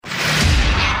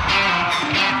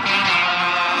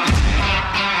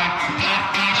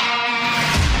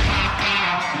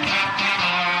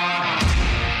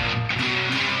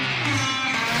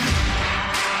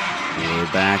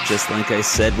Just like I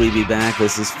said, we'd be back.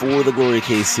 This is For the Glory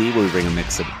KC, where we bring a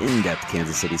mix of in-depth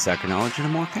Kansas City soccer knowledge and a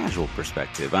more casual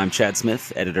perspective. I'm Chad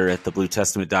Smith, editor at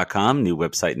thebluetestament.com. New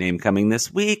website name coming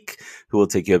this week, who will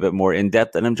take you a bit more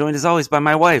in-depth. And I'm joined, as always, by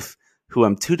my wife, who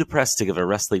I'm too depressed to give a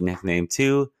wrestling nickname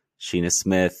to, Sheena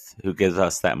Smith, who gives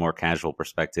us that more casual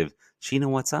perspective. Sheena,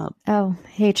 what's up? Oh,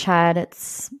 hey, Chad.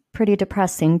 It's pretty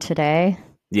depressing today.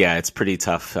 Yeah, it's pretty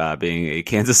tough being a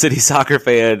Kansas City soccer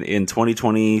fan in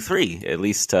 2023. At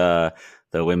least the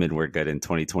women were good in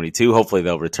 2022. Hopefully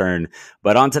they'll return.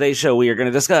 But on today's show, we are going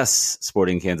to discuss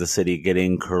Sporting Kansas City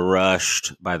getting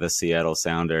crushed by the Seattle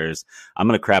Sounders. I'm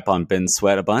going to crap on Ben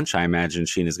Sweat a bunch. I imagine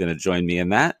Sheena's going to join me in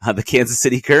that. The Kansas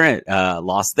City Current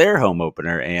lost their home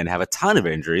opener and have a ton of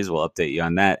injuries. We'll update you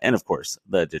on that. And, of course,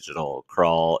 the digital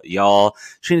crawl, y'all.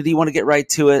 Sheena, do you want to get right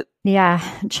to it? Yeah,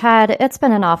 Chad, it's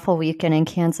been an awful weekend in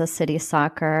Kansas City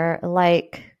soccer,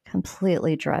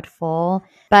 completely dreadful.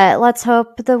 But let's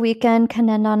hope the weekend can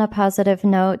end on a positive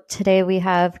note. Today we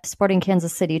have Sporting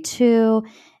Kansas City 2,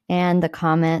 and the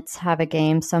Comets have a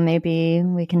game, so maybe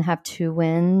we can have 2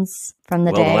 wins from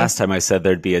the day. Well, the last time I said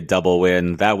there'd be a double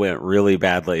win, that went really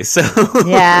badly. So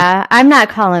yeah, I'm not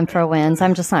calling for wins.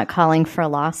 I'm just not calling for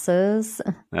losses.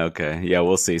 Okay. Yeah,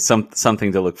 we'll see.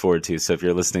 Something to look forward to. So if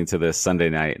you're listening to this Sunday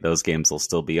night, those games will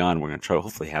still be on. We're going to try to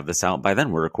hopefully have this out by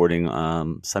then. We're recording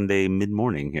Sunday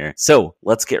mid-morning here. So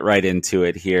let's get right into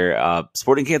it here.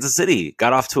 Sporting Kansas City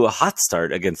got off to a hot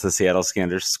start against the Seattle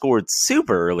Sounders, scored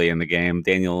super early in the game.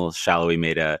 Daniel Shalhoub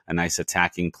made a nice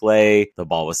attacking play. The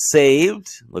ball was saved.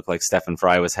 Looked like Stephen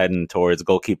Fry was heading towards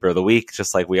goalkeeper of the week,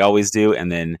 just like we always do.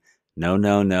 And then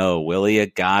No. Willie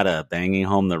Agata banging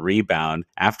home the rebound.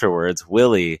 Afterwards,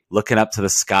 Willie looking up to the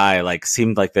sky,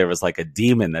 seemed like there was a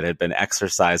demon that had been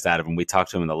exorcised out of him. We talked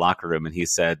to him in the locker room, and he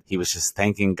said he was just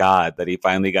thanking God that he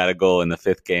finally got a goal in the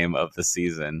 5th game of the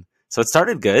season. So it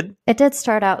started good. It did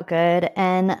start out good.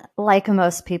 And like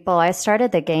most people, I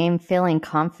started the game feeling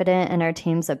confident in our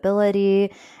team's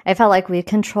ability. I felt like we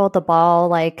controlled the ball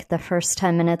the first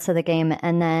 10 minutes of the game.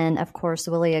 And then, of course,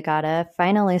 Willie Agata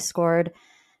finally scored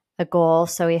a goal.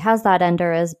 So he has that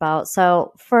under his belt.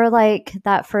 So for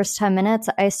that first 10 minutes,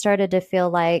 I started to feel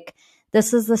like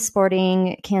this is the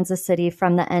Sporting Kansas City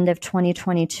from the end of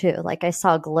 2022. I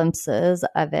saw glimpses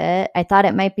of it. I thought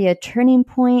it might be a turning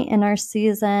point in our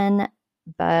season,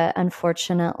 but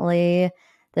unfortunately,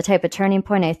 the type of turning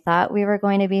point I thought we were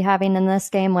going to be having in this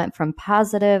game went from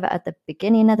positive at the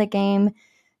beginning of the game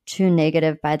to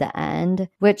negative by the end,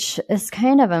 which is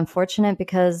kind of unfortunate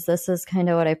because this is kind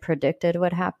of what I predicted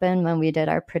would happen when we did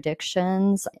our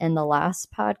predictions in the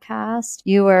last podcast.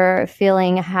 You were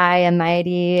feeling high and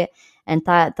mighty and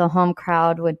thought the home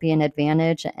crowd would be an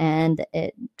advantage. And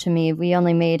to me, we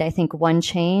only made, I think, 1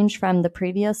 change from the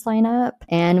previous lineup.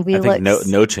 And we looked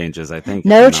no changes, I think.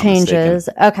 No changes.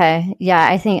 Okay. Yeah,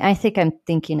 I think I'm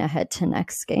thinking ahead to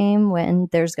next game when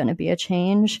there's going to be a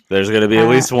change. There's going to be at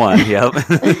least one. Yep.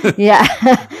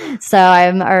 Yeah. So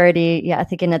I'm already,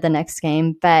 thinking of the next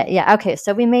game. But yeah, okay.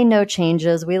 So we made no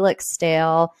changes. We looked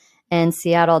stale and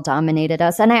Seattle dominated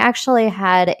us. And I actually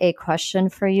had a question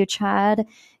for you, Chad,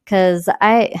 because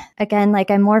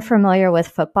I'm more familiar with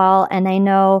football, and I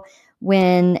know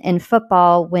when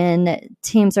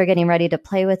teams are getting ready to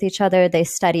play with each other, they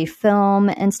study film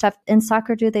and stuff. In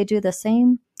soccer, do they do the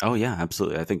same? Oh, yeah,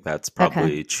 absolutely. I think that's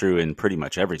probably true in pretty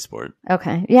much every sport.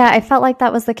 Okay. Yeah, I felt like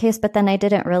that was the case, but then I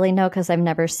didn't really know because I've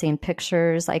never seen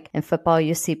pictures. In football,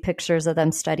 you see pictures of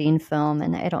them studying film,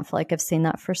 and I don't feel like I've seen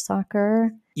that for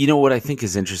soccer. You know what I think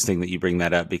is interesting that you bring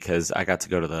that up, because I got to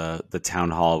go to the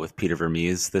town hall with Peter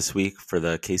Vermees this week for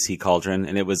the KC Cauldron,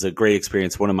 and it was a great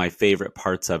experience. One of my favorite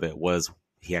parts of it was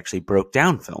he actually broke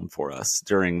down film for us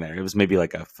during there. It was maybe a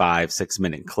 5-6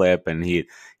 minute clip, and he'd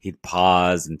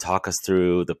pause and talk us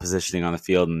through the positioning on the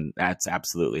field. And that's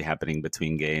absolutely happening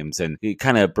between games. And he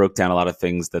kind of broke down a lot of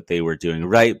things that they were doing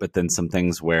right, but then some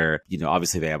things where,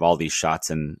 obviously they have all these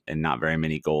shots and not very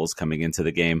many goals coming into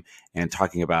the game, and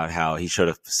talking about how he showed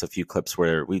us a few clips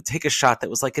where we'd take a shot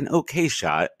that was an okay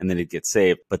shot and then it'd get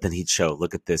saved, but then he'd show,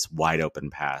 look at this wide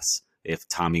open pass. If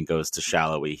Tommy goes to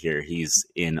Shalhoub here, he's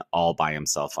in all by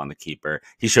himself on the keeper.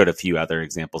 He showed a few other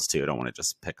examples too. I don't want to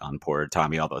just pick on poor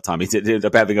Tommy, although Tommy did end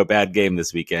up having a bad game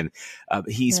this weekend.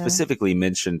 He specifically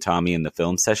mentioned Tommy in the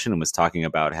film session and was talking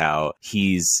about how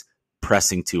he's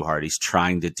pressing too hard. He's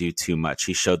trying to do too much.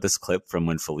 He showed this clip from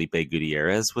when Felipe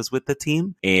Gutierrez was with the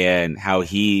team and how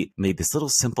he made this little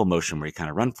simple motion where he kind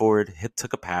of run forward,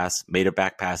 took a pass, made a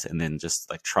back pass, and then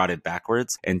just trotted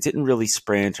backwards and didn't really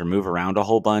sprint or move around a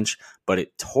whole bunch, but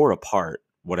it tore apart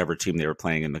whatever team they were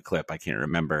playing in the clip. I can't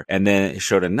remember. And then it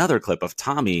showed another clip of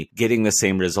Tommy getting the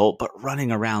same result, but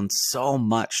running around so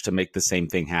much to make the same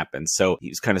thing happen. So he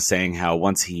was kind of saying how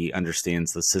once he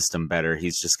understands the system better,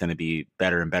 he's just going to be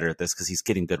better and better at this because he's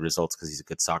getting good results because he's a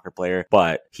good soccer player,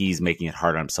 but he's making it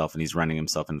hard on himself and he's running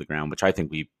himself into the ground, which I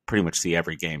think we pretty much see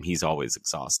every game. He's always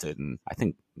exhausted. And I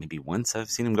think maybe once I've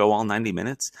seen him go all 90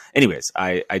 minutes. Anyways,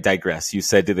 I digress. You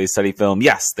said, do they study film?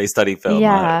 Yes, they study film.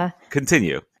 Yeah.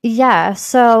 Continue. Yeah.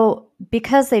 So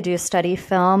because they do study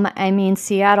film, I mean,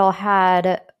 Seattle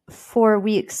had 4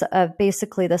 weeks of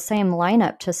basically the same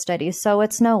lineup to study. So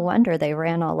it's no wonder they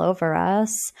ran all over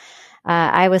us.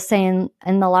 I was saying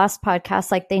in the last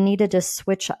podcast, like they needed to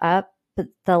switch up the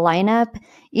lineup,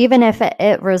 even if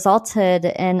it resulted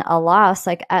in a loss,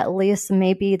 like at least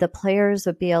maybe the players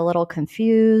would be a little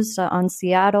confused on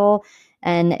Seattle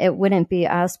and it wouldn't be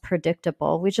as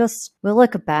predictable. We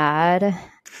look bad.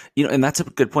 And that's a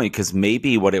good point because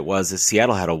maybe what it was is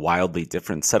Seattle had a wildly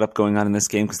different setup going on in this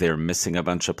game because they were missing a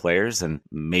bunch of players, and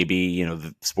maybe,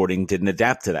 the Sporting didn't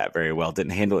adapt to that very well,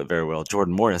 didn't handle it very well.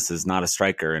 Jordan Morris is not a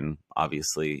striker, and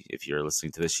obviously, if you're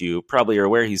listening to this, you probably are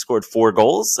aware he scored 4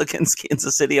 goals against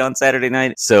Kansas City on Saturday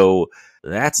night. So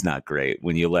that's not great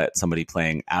when you let somebody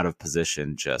playing out of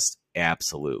position just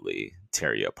absolutely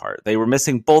tear you apart. They were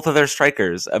missing both of their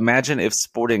strikers. Imagine if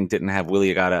Sporting didn't have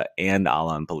Willy Agada and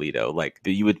Alan Pulido. Like,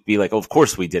 you would be like, oh, of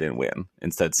course we didn't win.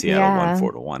 Instead, Seattle won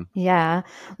 4-1. Yeah.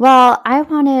 Well, I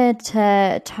wanted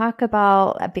to talk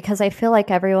about, because I feel like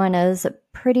everyone is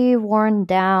pretty worn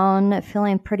down,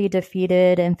 feeling pretty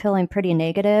defeated and feeling pretty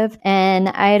negative. And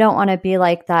I don't want to be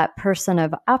like that person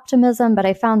of optimism, but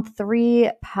I found 3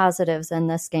 positives in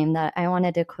this game that I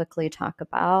wanted to quickly talk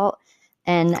about.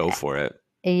 And go for it.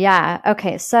 Yeah.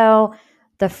 Okay. So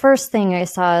the first thing I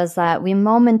saw is that we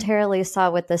momentarily saw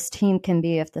what this team can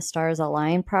be if the stars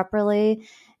align properly.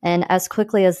 And as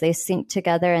quickly as they synced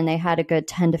together and they had a good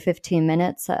 10 to 15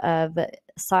 minutes of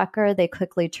soccer, they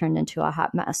quickly turned into a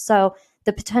hot mess. So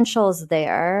the potential is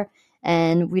there,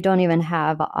 and we don't even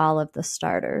have all of the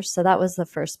starters. So that was the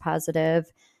first positive.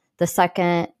 The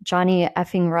second, Johnny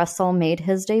effing Russell made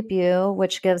his debut,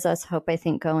 which gives us hope, I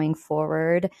think, going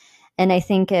forward. And I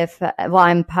think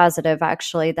I'm positive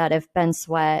actually that if Ben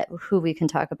Sweat, who we can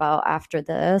talk about after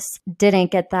this,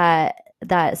 didn't get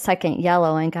that second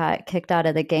yellow and got kicked out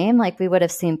of the game, like we would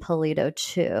have seen Pulido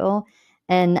too.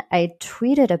 And I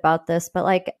tweeted about this, but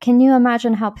like, can you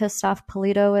imagine how pissed off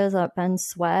Pulido is at Ben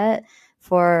Sweat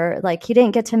for like, he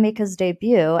didn't get to make his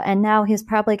debut and now he's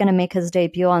probably going to make his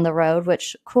debut on the road,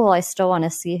 which cool. I still want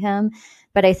to see him.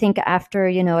 But I think after,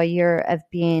 a year of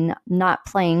being not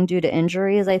playing due to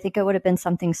injuries, I think it would have been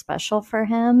something special for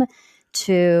him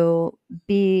to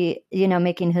be,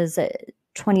 making his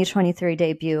 2023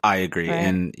 debut. I agree. Right?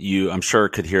 And I'm sure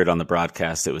could hear it on the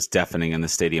broadcast. It was deafening in the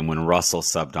stadium when Russell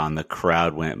subbed on. The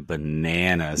crowd went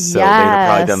bananas. So They'd have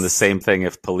probably done the same thing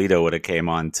if Pulido would have came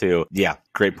on too. Yeah,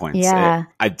 great points. Yeah.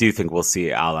 I do think we'll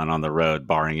see Alan on the road,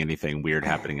 barring anything weird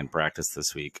happening in practice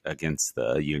this week against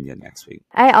the Union next week.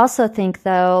 I also think,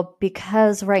 though,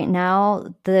 because right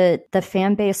now the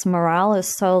fan base morale is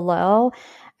so low,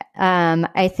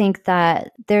 I think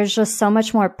that there's just so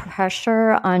much more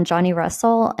pressure on Johnny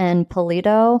Russell and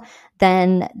Pulido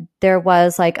than there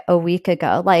was like a week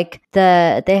ago. Like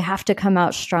they have to come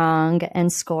out strong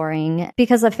and scoring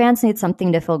because the fans need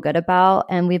something to feel good about.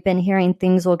 And we've been hearing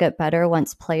things will get better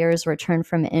once players return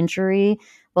from injury.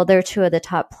 Well, they're 2 of the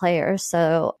top players.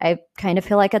 So I kind of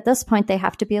feel like at this point they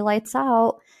have to be lights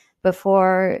out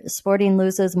before Sporting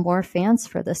loses more fans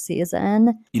for the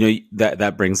season.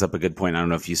 That brings up a good point. I don't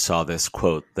know if you saw this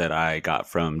quote that I got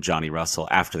from Johnny Russell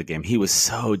after the game. He was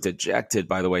so dejected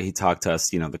by the way he talked to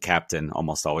us. The captain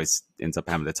almost always ends up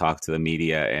having to talk to the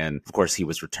media. And of course he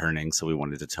was returning, so we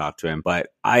wanted to talk to him. But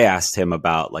I asked him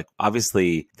about, like,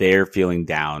 obviously they're feeling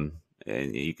down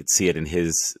and you could see it in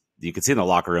the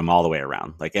locker room all the way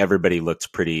around. Like everybody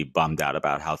looked pretty bummed out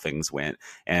about how things went,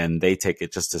 and they take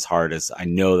it just as hard as I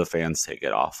know the fans take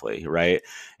it awfully. Right.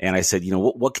 And I said,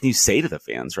 what can you say to the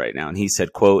fans right now? And he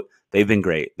said, quote, "They've been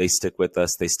great. They stick with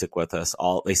us. They stuck with us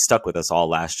all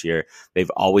last year.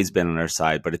 They've always been on our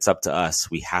side, but it's up to us.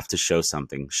 We have to show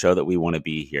something, show that we want to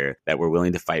be here, that we're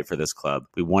willing to fight for this club.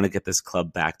 We want to get this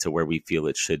club back to where we feel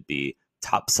it should be.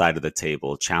 Top side of the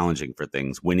table, challenging for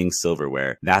things, winning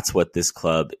silverware. That's what this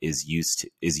club is used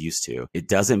to. It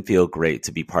doesn't feel great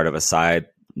to be part of a side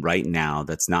right now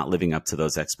that's not living up to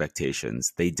those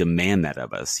expectations. They demand that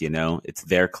of us, It's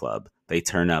their club. They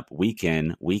turn up week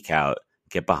in, week out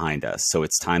get behind us. So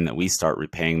it's time that we start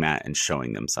repaying that and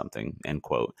showing them something, end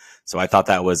quote. So I thought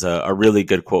that was a really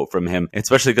good quote from him,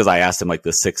 especially because I asked him like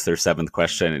the 6th or 7th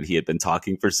question and he had been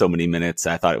talking for so many minutes.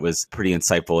 I thought it was pretty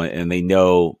insightful, and they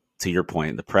know, to your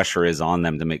point, the pressure is on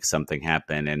them to make something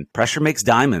happen, and pressure makes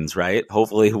diamonds, right?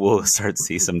 Hopefully we'll start to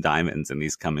see some diamonds in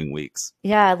these coming weeks.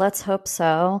 Yeah, let's hope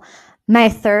so. My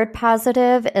third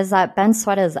positive is that Ben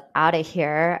Sweat is out of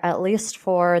here, at least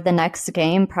for the next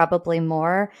game, probably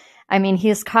more. I mean,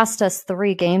 he's cost us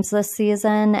 3 games this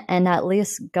season, and at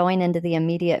least going into the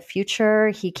immediate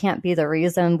future, he can't be the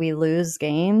reason we lose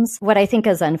games. What I think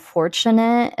is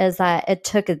unfortunate is that it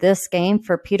took this game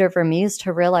for Peter Vermes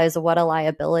to realize what a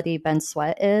liability Ben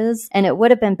Sweat is. And it would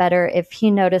have been better if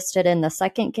he noticed it in the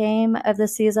second game of the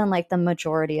season, like the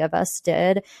majority of us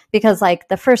did. Because like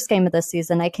the first game of the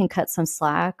season, I can cut some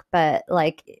slack, but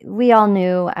like we all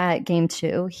knew at game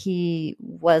 2, he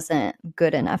wasn't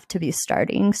good enough to be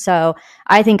starting. So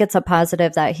I think it's a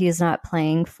positive that he's not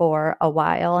playing for a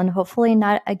while, and hopefully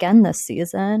not again this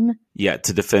season. Yeah,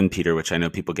 to defend Peter, which I know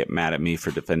people get mad at me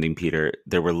for defending Peter,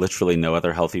 there were literally no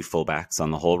other healthy fullbacks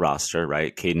on the whole roster,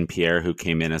 right? Caden Pierre, who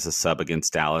came in as a sub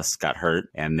against Dallas, got hurt.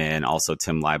 And then also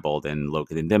Tim Leibold and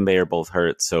Logan Ndembe are both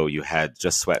hurt. So you had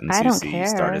just Sweat and Zusi. You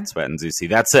started Sweat and Zusi.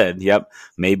 That said, yep,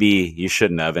 maybe you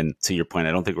shouldn't have. And to your point,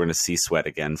 I don't think we're going to see Sweat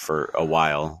again for a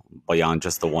while beyond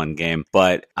just the one game.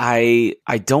 But I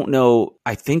don't know.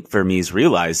 I think Vermes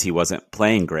realized he wasn't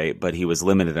playing great, but he was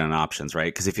limited on options,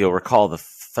 right? Because if you'll recall the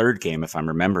third game, if I'm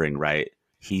remembering right,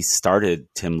 he started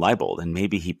Tim Leibold, and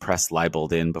maybe he pressed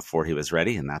Leibold in before he was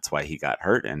ready, and that's why he got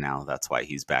hurt, and now that's why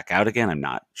he's back out again. I'm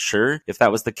not sure if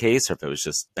that was the case or if it was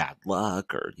just bad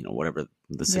luck or, whatever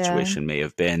the situation may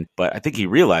have been. But I think he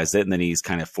realized it, and then he's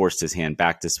kind of forced his hand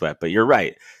back to Sweat. But you're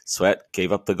right. Sweat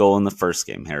gave up the goal in the first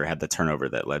game, or had the turnover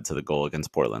that led to the goal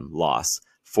against Portland. Loss.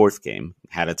 Fourth game,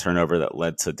 had a turnover that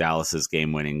led to Dallas's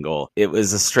game-winning goal. It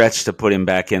was a stretch to put him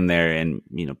back in there, and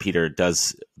Peter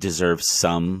does deserve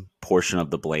some portion of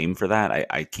the blame for that.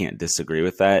 I can't disagree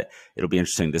with that. It'll be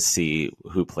interesting to see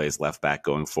who plays left back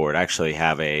going forward. I actually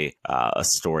have a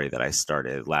story that I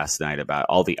started last night about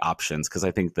all the options, because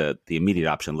I think the immediate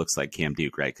option looks like Cam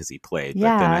Duke, right? Because he played.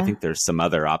 Yeah. But then I think there's some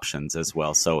other options as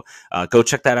well. So go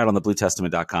check that out on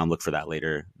thebluetestament.com. Look for that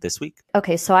later this week.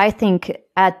 Okay, so I think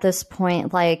at this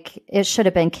point, like, it should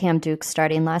have been Cam Duke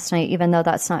starting last night, even though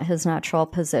that's not his natural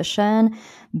position.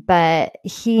 But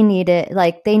they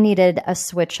needed a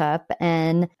switch up,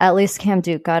 and at least Cam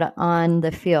Duke got on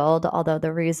the field, although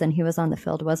the reason he was on the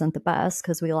field wasn't the best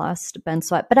because we lost Ben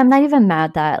Sweat. But I'm not even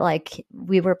mad that like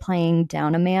we were playing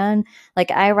down a man.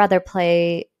 Like, I rather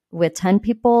play with 10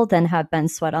 people than have Ben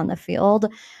Sweat on the field.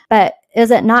 But is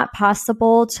it not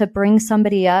possible to bring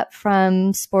somebody up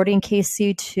from Sporting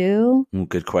KC too?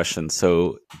 Good question.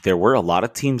 So there were a lot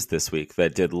of teams this week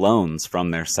that did loans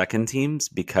from their second teams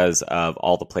because of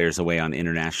all the players away on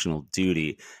international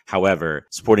duty. However,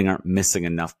 Sporting aren't missing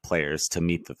enough players to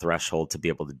meet the threshold to be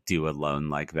able to do a loan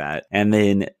like that. And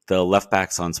then the left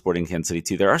backs on Sporting Kansas City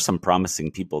too, there are some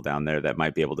promising people down there that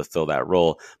might be able to fill that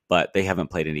role, but they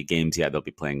haven't played any games yet. They'll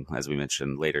be playing, as we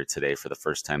mentioned, later today for the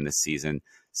first time this season.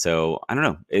 So I don't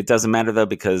know. It doesn't matter though,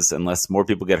 because unless more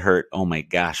people get hurt, oh my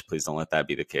gosh, please don't let that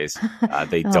be the case.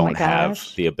 They don't have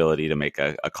the ability to make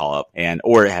a call up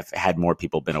or have had more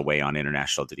people been away on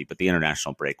international duty. But the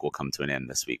international break will come to an end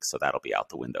this week, so that'll be out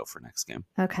the window for next game.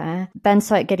 Okay. Ben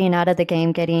Sweat getting out of the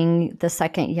game, getting the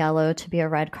second yellow to be a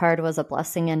red card was a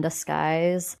blessing in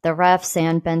disguise. The refs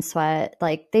and Ben Sweat,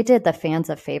 like, they did the fans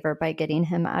a favor by getting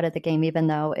him out of the game, even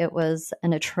though it was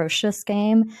an atrocious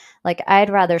game. Like, I'd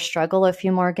rather struggle a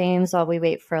few more games while we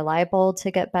wait for Leibold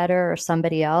to get better or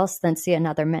somebody else than see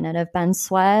another minute of Ben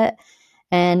Sweat.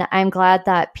 And I'm glad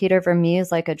that Peter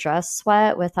Vermes addressed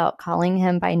Sweat without calling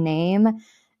him by name.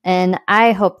 And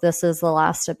I hope this is the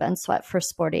last of Ben Sweat for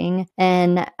Sporting.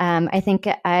 And I think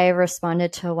I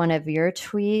responded to one of your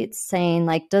tweets saying,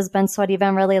 does Ben Sweat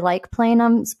even really like playing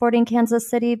on Sporting Kansas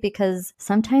City? Because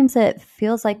sometimes it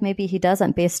feels like maybe he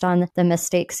doesn't, based on the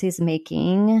mistakes he's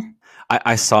making.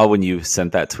 I saw when you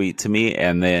sent that tweet to me,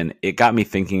 and then it got me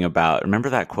thinking about, remember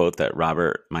that quote that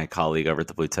Robert, my colleague over at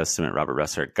the Blue Testament, Robert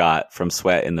Resser, got from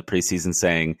Sweat in the preseason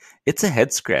saying, it's a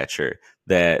head scratcher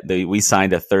that we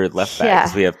signed a third left back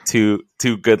because we have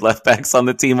two good left backs on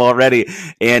the team already.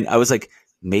 And I was like,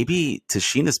 maybe to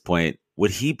Sheena's point,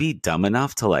 would he be dumb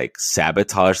enough to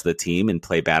sabotage the team and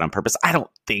play bad on purpose? I don't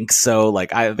think so.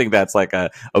 I think that's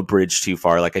a bridge too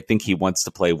far. I think he wants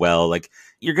to play well.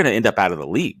 You're going to end up out of the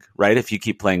league, right? If you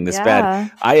keep playing this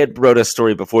bad. I had wrote a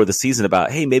story before the season about,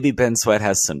 hey, maybe Ben Sweat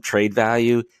has some trade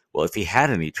value. Well, if he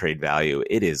had any trade value,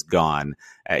 it is gone.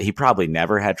 He probably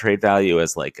never had trade value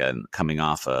as like coming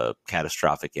off a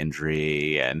catastrophic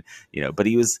injury, and but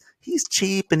he's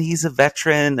cheap and he's a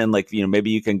veteran, and like maybe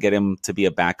you can get him to be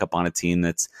a backup on a team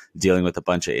that's dealing with a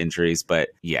bunch of injuries. But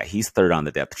yeah, he's third on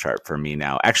the depth chart for me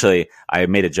now. Actually, I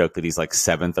made a joke that he's like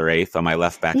 7th or 8th on my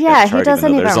left back depth chart, he doesn't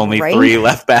even though there's only rank. 3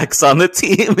 left backs on the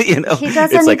team. He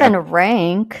doesn't even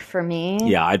rank for me.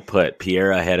 Yeah, I'd put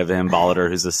Pierre ahead of him, Ballater,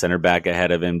 who's a center back,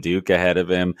 ahead of him, Duke ahead of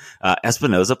him.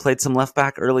 Espinoza played some left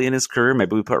back early in his career.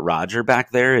 Maybe we put Roger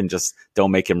back there and just don't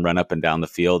make him run up and down the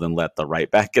field and let the right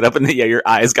back get up. And yeah, your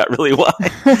eyes got really wide.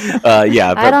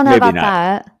 Yeah, but I don't know maybe about not.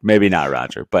 that. Maybe not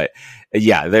Roger, but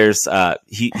yeah, there's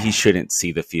he shouldn't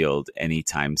see the field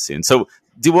anytime soon. So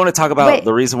do you want to talk about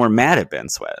the reason we're mad at Ben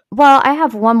Sweat? Well, I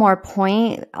have one more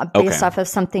point based off of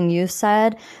something you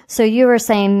said. So you were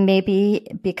saying maybe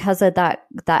because of that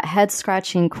head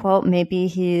scratching quote, maybe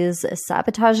he's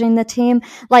sabotaging the team.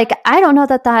 Like, I don't know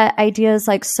that idea is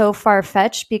like so far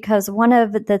fetched, because one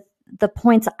of the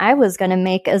points I was going to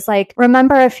make is like,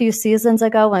 remember a few seasons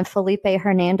ago when Felipe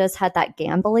Hernandez had that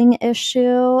gambling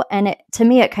issue? And to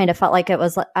me, it kind of felt like it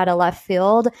was out of left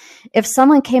field. If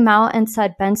someone came out and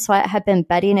said Ben Sweat had been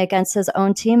betting against his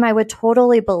own team, I would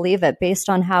totally believe it based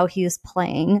on how he's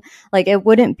playing. Like, it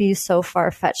wouldn't be so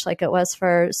far fetched like it was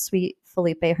for sweet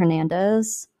Felipe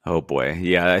Hernandez. Oh boy,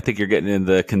 yeah, I think you're getting in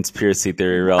the conspiracy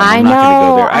theory realm. I'm not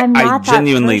going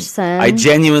to go there. I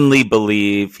genuinely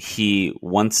believe he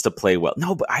wants to play well.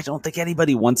 No, but I don't think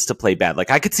anybody wants to play bad.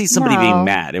 Like, I could see somebody being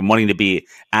mad and wanting to be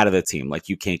out of the team, like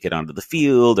you can't get onto the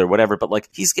field or whatever. But like,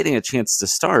 he's getting a chance to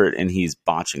start and he's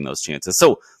botching those chances.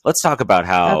 So let's talk about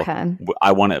how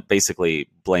I want to basically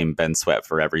blame Ben Sweat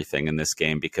for everything in this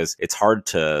game, because it's hard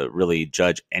to really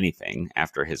judge anything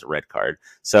after his red card.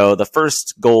 So the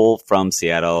first goal from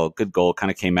Seattle, good goal, kind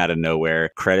of came out of nowhere.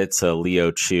 Credit to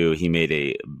Leo Chu. He made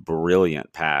a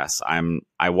brilliant pass.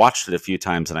 I watched it a few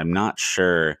times and I'm not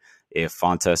sure if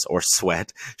Fontes or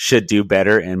Sweat should do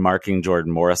better in marking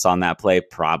Jordan Morris on that play,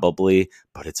 probably,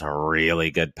 but it's a really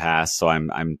good pass. So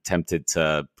I'm tempted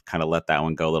to kind of let that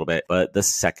one go a little bit. But the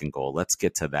second goal, let's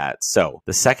get to that. So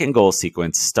the second goal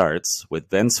sequence starts with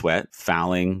Ben Sweat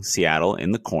fouling Seattle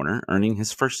in the corner, earning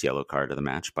his first yellow card of the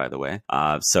match, by the way.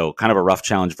 So kind of a rough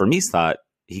challenge. Vermees thought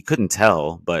he couldn't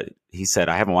tell, but he said,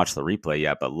 I haven't watched the replay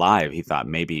yet, but live, he thought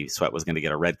maybe Sweat was going to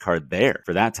get a red card there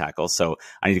for that tackle. So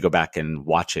I need to go back and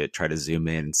watch it, try to zoom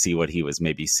in and see what he was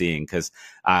maybe seeing. Because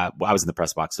I was in the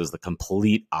press box. It was the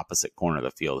complete opposite corner of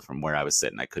the field from where I was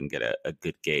sitting. I couldn't get a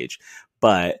good gauge.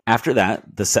 But after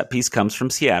that, the set piece comes from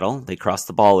Seattle. They cross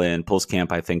the ball in.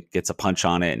 Pulskamp, I think, gets a punch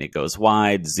on it, and it goes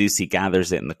wide. Zusi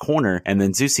gathers it in the corner, and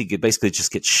then Zusi basically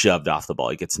just gets shoved off the ball.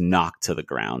 He gets knocked to the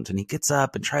ground, and he gets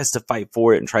up and tries to fight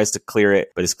for it and tries to clear it,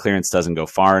 but his clearance doesn't go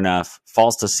far enough.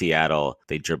 Falls to Seattle.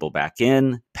 They dribble back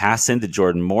in, pass into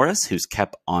Jordan Morris, who's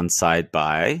kept onside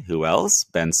by, who else?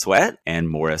 Ben Sweat, and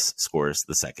Morris scores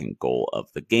the second goal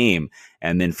of the game.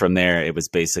 And then from there, it was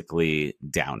basically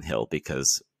downhill,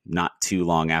 because not too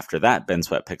long after that, Ben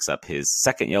Sweat picks up his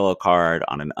second yellow card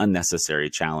on an unnecessary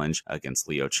challenge against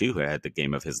Leo Chu, who had the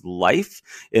game of his life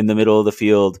in the middle of the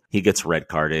field. He gets red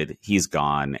carded. He's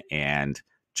gone. And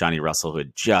Johnny Russell, who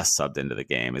had just subbed into the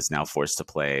game, is now forced to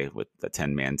play with the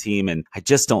 10-man team. And I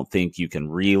just don't think you can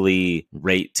really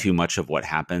rate too much of what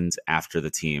happened after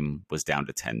the team was down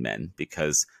to 10 men,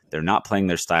 because they're not playing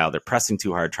their style. They're pressing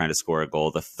too hard, trying to score a goal.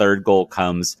 The third goal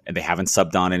comes, and they haven't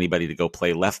subbed on anybody to go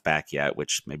play left back yet,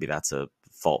 which maybe that's a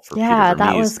fault for Peter Vermees.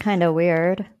 That was kind of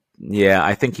weird. Yeah,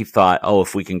 I think he thought,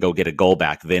 if we can go get a goal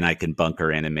back, then I can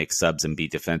bunker in and make subs and be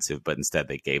defensive. But instead,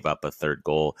 they gave up a third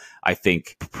goal. I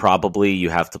think probably you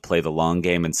have to play the long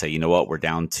game and say, you know what, we're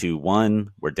down 2-1.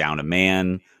 We're down a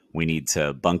man. We need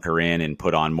to bunker in and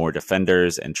put on more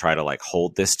defenders and try to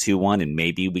hold this 2-1. And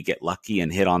maybe we get lucky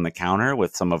and hit on the counter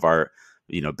with some of our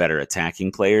better attacking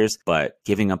players. But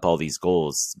giving up all these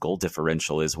goals, goal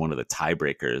differential is one of the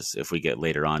tiebreakers if we get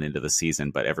later on into the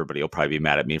season. But everybody will probably be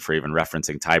mad at me for even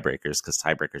referencing tiebreakers, because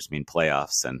tiebreakers mean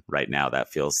playoffs. And right now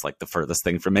that feels like the furthest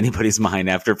thing from anybody's mind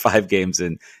after 5 games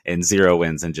and 0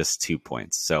 wins and just 2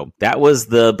 points. So that was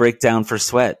the breakdown for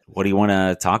Sweat. What do you want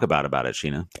to talk about it,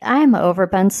 Sheena? I'm over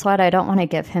Ben Sweat. I don't want to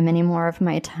give him any more of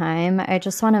my time. I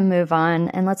just want to move on.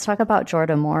 And let's talk about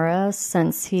Jordan Morris,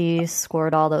 since he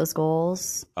scored all those goals.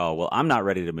 Oh, well, I'm not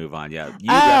ready to move on yet. You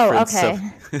referenced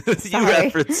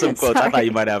some quotes. I thought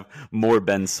you might have more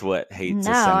Ben Sweat hate to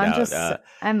send out.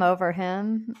 I'm over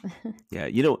him. Yeah,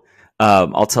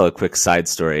 I'll tell a quick side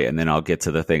story and then I'll get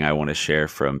to the thing I want to share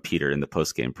from Peter in the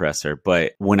post-game presser.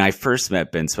 But when I first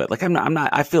met Ben Sweat, like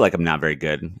I feel like I'm not very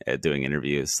good at doing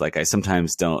interviews. Like I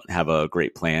sometimes don't have a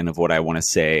great plan of what I want to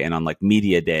say. And on like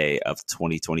media day of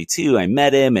 2022, I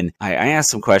met him and I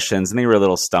asked some questions and they were a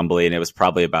little stumbly, and it was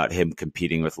probably about him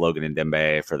competing with Logan and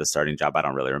Dembe for the starting job. I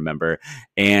don't really remember.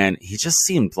 And he just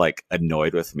seemed like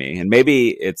annoyed with me. And maybe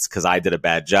it's because I did a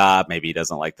bad job. Maybe he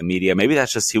doesn't like the media. Maybe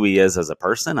that's just who he is as a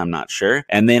person. I'm not sure.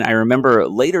 And then I remember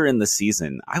later in the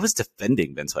season, I was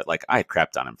defending Ben Sweat. Like I had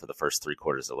crapped on him for the first 3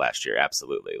 quarters of last year.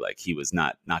 Absolutely. Like he was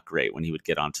not great when he would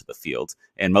get onto the field.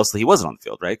 And mostly he wasn't on the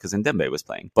field, right? Because Ndembe was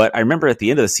playing. But I remember at the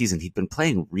end of the season, he'd been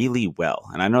playing really well.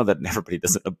 And I know that everybody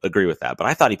doesn't agree with that, but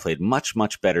I thought he played much,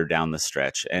 much better down the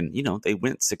stretch. And, you know, they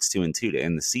went 6-2-2 to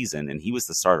end the season, and he was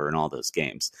the starter in all those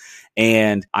games.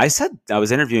 And I said, I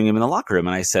was interviewing him in the locker room,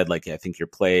 and I said, like, I think your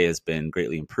play has been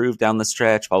greatly improved down the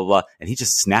stretch, blah, blah, blah. And he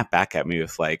just snapped back at me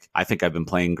with, like, I think I've been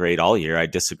playing great all year. I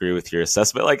disagree with your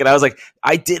assessment. Like, and I was like,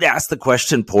 I did ask the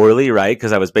question poorly, right?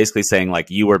 Because I was basically saying,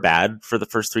 like, you were bad for the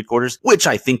first 3 quarters, which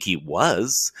I think he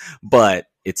was, but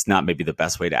it's not maybe the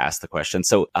best way to ask the question.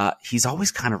 So he's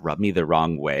always kind of rubbed me the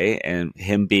wrong way. And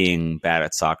him being bad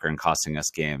at soccer and costing us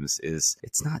games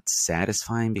it's not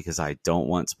satisfying because I don't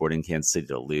want Sporting Kansas City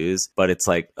to lose. But it's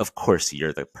like, of course,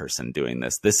 you're the person doing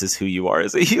this. This is who you are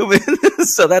as a human.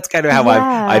 So that's kind of how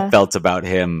I felt about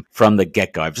him from the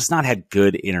get-go. I've just not had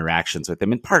good interactions with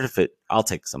him. And part of it, I'll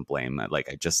take some blame. Like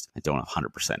I don't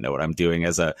 100% know what I'm doing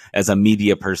as a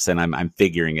media person. I'm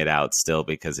figuring it out still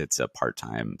because it's a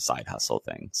part-time side hustle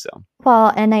thing. So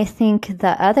well, and I think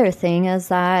the other thing is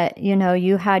that, you know,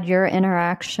 you had your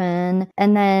interaction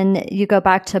and then you go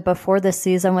back to before the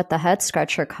season with the head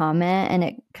scratcher comment and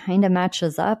it kind of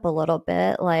matches up a little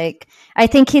bit. Like, I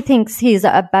think he thinks he's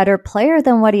a better player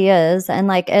than what he is. And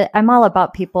like, I'm all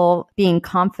about people being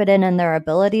confident in their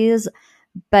abilities,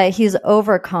 but he's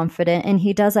overconfident and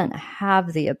he doesn't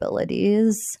have the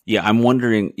abilities. Yeah, I'm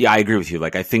wondering. Yeah, I agree with you.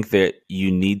 Like, I think that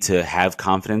you need to have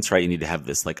confidence, right? You need to have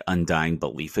this like undying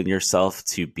belief in yourself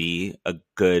to be a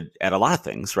good at a lot of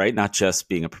things, right? Not just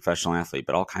being a professional athlete,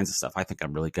 but all kinds of stuff. I think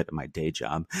I'm really good at my day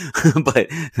job, but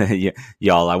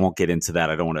y'all, I won't get into that.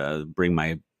 I don't want to bring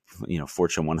my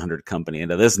Fortune 100 company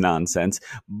into this nonsense.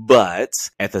 But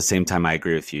at the same time, I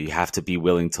agree with you. You have to be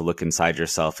willing to look inside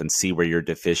yourself and see where you're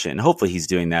deficient. And hopefully he's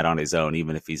doing that on his own,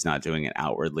 even if he's not doing it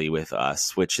outwardly with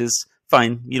us, which is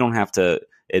fine. You don't have to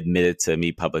admit it to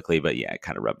me publicly, but yeah, it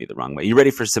kind of rubbed me the wrong way. You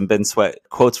ready for some Ben Sweat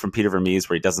quotes from Peter Vermees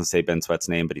where he doesn't say Ben Sweat's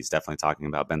name, but he's definitely talking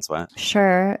about Ben Sweat?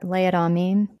 Sure. Lay it on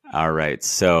me. All right.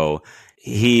 So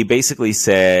he basically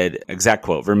said, exact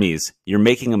quote, Vermees, you're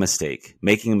making a mistake,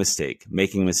 making a mistake,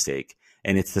 making a mistake.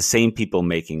 And it's the same people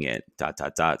making it, ...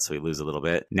 So we lose a little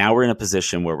bit. Now we're in a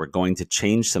position where we're going to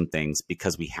change some things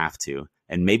because we have to.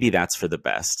 And maybe that's for the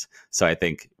best. So I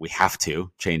think we have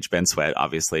to change Ben Sweat,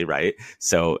 obviously, right?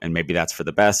 So, and maybe that's for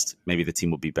the best. Maybe the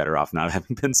team will be better off not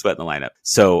having Ben Sweat in the lineup.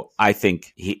 So I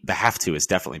think the have to is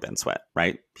definitely Ben Sweat,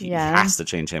 right? He has to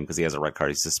change him because he has a red card.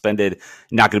 He's suspended.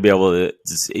 Not going to be able to,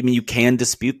 I mean, you can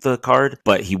dispute the card,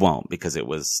 but he won't because it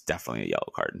was definitely a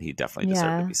yellow card and he definitely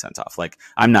deserved to be sent off. Like,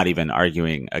 I'm not even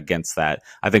arguing against that.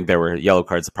 I think there were yellow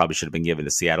cards that probably should have been given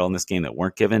to Seattle in this game that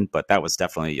weren't given, but that was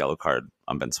definitely a yellow card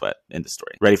on Ben Sweat. End of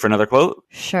story. Ready for another quote?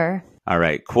 Sure. All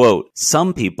right. Quote,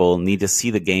 some people need to see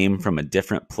the game from a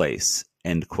different place.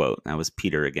 End quote. That was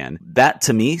Peter again. That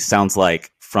to me sounds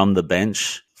like from the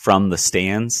bench, from the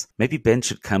stands. Maybe Ben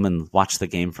should come and watch the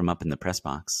game from up in the press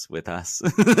box with us.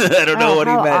 I don't know what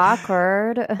he meant.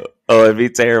 Awkward. Oh, it'd be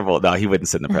terrible. No, he wouldn't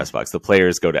sit in the press box. The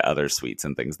players go to other suites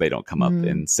and things. They don't come up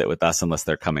and sit with us unless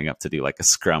they're coming up to do like a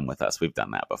scrum with us. We've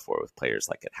done that before with players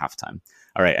like at halftime.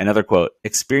 All right, another quote.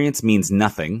 Experience means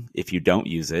nothing if you don't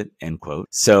use it, end quote.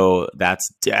 So that's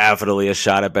definitely a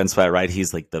shot at Ben Sweat, right?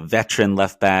 He's like the veteran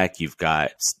left back. You've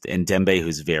got Ndembe,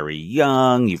 who's very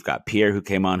young. You've got Pierre, who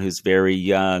came on, who's very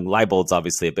young. Leibold's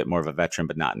obviously a bit more of a veteran,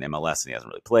 but not in MLS, and he hasn't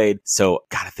really played. So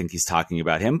gotta think he's talking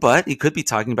about him, but he could be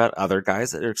talking about other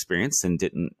guys that are experienced and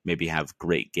didn't maybe have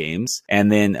great games. And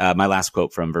then my last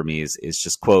quote from Vermees is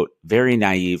just, quote, very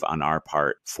naive on our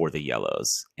part for the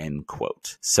Yellows, end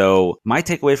quote. So my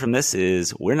takeaway from this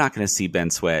is we're not going to see Ben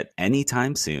Sweat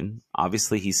anytime soon.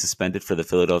 Obviously, he's suspended for the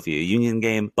Philadelphia Union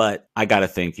game, but I got to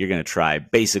think you're going to try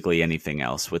basically anything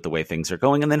else with the way things are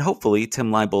going. And then hopefully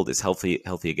Tim Leibold is healthy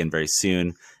again very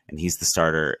soon, and he's the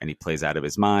starter and he plays out of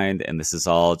his mind. And this is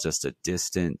all just a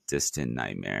distant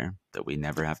nightmare that we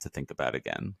never have to think about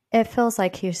again. It feels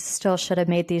like he still should have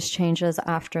made these changes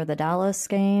after the Dallas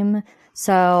game.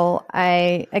 So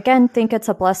I, again, think it's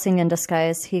a blessing in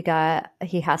disguise. He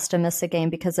has to miss a game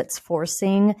because it's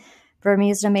forcing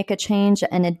Vermees to make a change.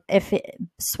 And if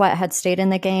Sweat had stayed in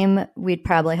the game, we'd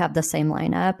probably have the same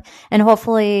lineup. And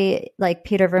hopefully, like,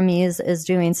 Peter Vermees is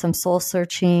doing some soul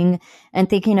searching and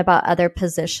thinking about other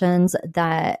positions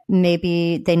that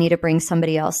maybe they need to bring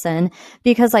somebody else in.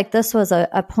 Because, like, this was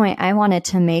a point I wanted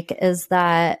to make, is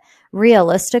that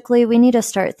realistically, we need to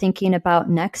start thinking about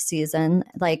next season.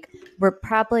 Like, we're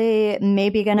probably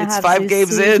maybe going to have 5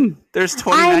 games in. There's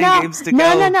 29 games to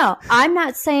go. No. I'm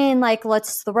not saying, like,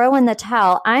 let's throw in the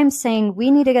towel. I'm saying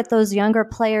we need to get those younger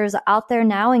players out there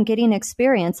now and getting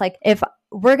experience. Like, if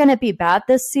we're going to be bad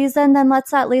this season, then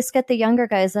let's at least get the younger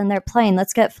guys in there playing.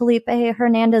 Let's get Felipe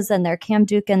Hernandez in there, Cam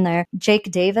Duke in there, Jake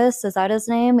Davis, is that his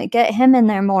name? Get him in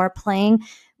there more playing.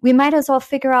 We might as well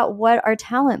figure out what our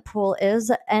talent pool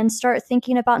is and start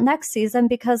thinking about next season,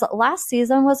 because last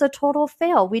season was a total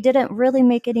fail. We didn't really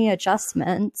make any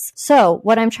adjustments. So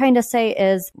what I'm trying to say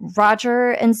is Roger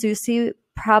and Zusi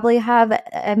probably have,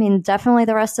 definitely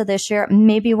the rest of this year,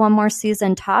 maybe one more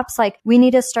season tops. Like, we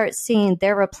need to start seeing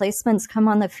their replacements come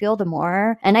on the field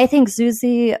more. And I think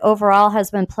Zusi overall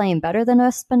has been playing better than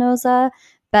Espinoza,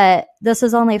 but this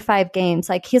is only 5 games.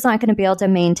 Like, he's not going to be able to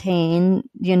maintain,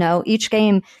 each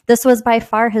game. This was by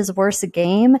far his worst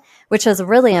game, which is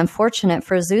really unfortunate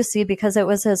for Zusi because it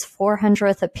was his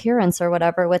 400th appearance or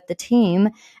whatever with the team.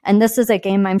 And this is a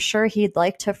game I'm sure he'd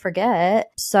like to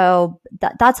forget. So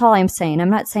that's all I'm saying. I'm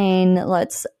not saying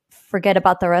let's forget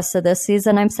about the rest of this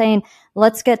season. I'm saying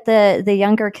let's get the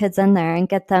younger kids in there and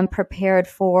get them prepared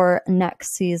for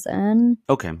next season.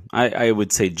 Okay. I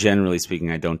would say, generally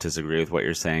speaking, I don't disagree with what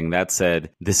you're saying. That said,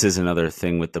 this is another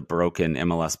thing with the broken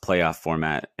MLS playoff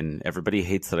format. And everybody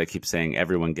hates that I keep saying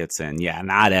everyone gets in. Yeah,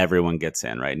 not everyone gets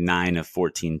in, right? 9 of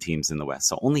 14 teams in the West.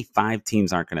 So only 5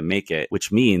 teams aren't going to make it, which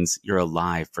means you're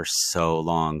alive for so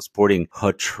long. Sporting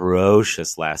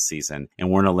atrocious last season and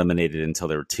weren't eliminated until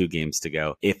there were 2 games to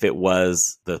go. If it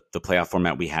was the playoff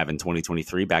format we have in 2023,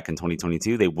 back in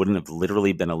 2022, they wouldn't have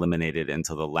literally been eliminated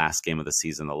until the last game of the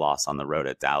season, the loss on the road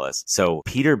at Dallas. So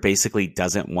Peter basically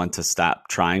doesn't want to stop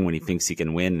trying when he thinks he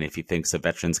can win. And if he thinks a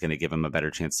veteran's going to give him a better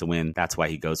chance to win, that's why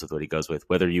he goes with what he goes with,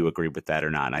 whether you agree with that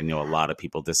or not. I know a lot of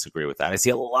people disagree with that. I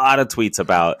see a lot of tweets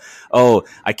about, oh,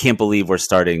 I can't believe we're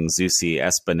starting Zusi,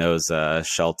 Espinoza,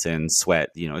 Shelton, Sweat,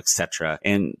 etc.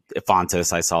 And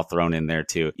Fontes I saw thrown in there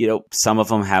too. Some of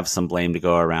them have some blame to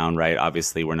go around, right?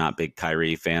 Obviously, we're not big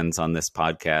Kyrie fans on this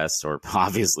podcast, or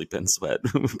obviously Ben Sweat,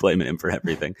 blaming him for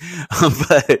everything.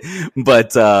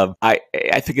 But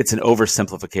I think it's an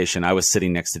oversimplification. I was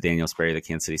sitting next to Daniel Sperry, the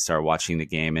Kansas City Star, watching the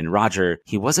game, and Roger,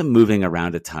 he wasn't moving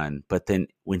around a ton, but then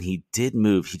when he did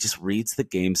move, he just reads the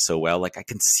game so well. Like, I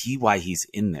can see why he's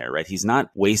in there, right? He's not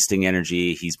wasting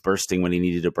energy. He's bursting when he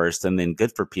needed to burst. And then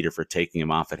good for Peter for taking him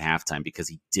off at halftime, because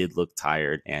he did look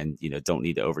tired and, don't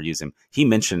need to overuse him. He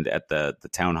mentioned at the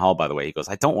town hall, by the way, he goes,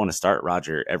 I don't want to start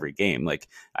Roger every game. Like,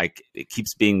 it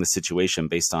keeps being the situation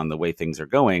based on the way things are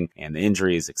going and the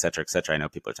injuries, et cetera, et cetera. I know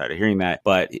people are tired of hearing that,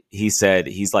 but he said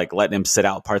he's like letting him sit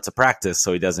out parts of practice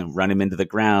so he doesn't run him into the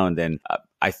ground. And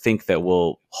I think that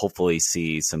we'll hopefully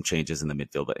see some changes in the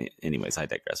midfield. But anyways, I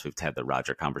digress. We've had the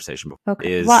Roger conversation before.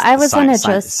 Okay. Well, I was going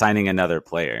to signing another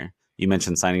player. You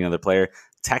mentioned signing another player.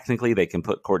 Technically, they can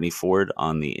put Courtney Ford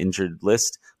on the injured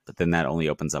list, but then that only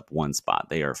opens up one spot.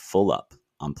 They are full up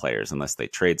on players unless they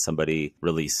trade somebody,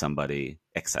 release somebody,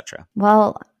 etc.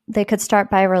 Well, they could start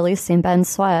by releasing Ben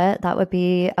Sweat. That would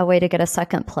be a way to get a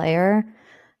second player.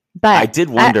 But I did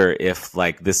wonder if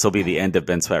this will be the end of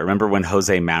Ben Sweat. Remember when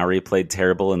Jose Maury played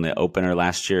terrible in the opener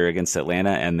last year against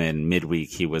Atlanta, and then midweek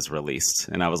he was released,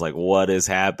 and I was like, what is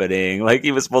happening? Like,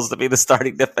 he was supposed to be the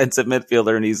starting defensive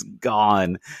midfielder and he's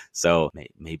gone. So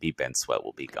maybe Ben Sweat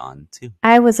will be gone too.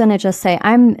 I was going to just say,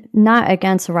 I'm not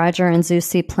against Roger and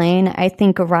Zusi playing. I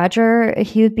think Roger,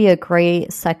 he would be a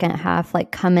great second half,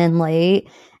 come in late.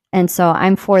 And so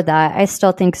I'm for that. I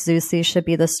still think Zusi should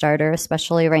be the starter,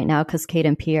 especially right now because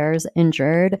Caden Pierre's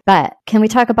injured. But can we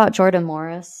talk about Jordan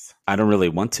Morris? I don't really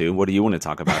want to. What do you want to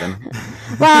talk about him?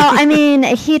 Well,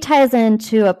 he ties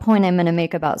into a point I'm going to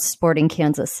make about Sporting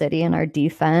Kansas City and our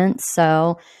defense.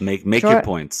 So make your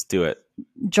points. Do it.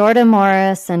 Jordan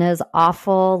Morris and his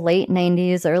awful late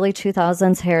 90s, early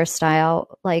 2000s hairstyle,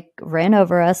 ran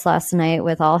over us last night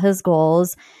with all his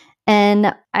goals.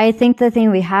 And I think the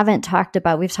thing we haven't talked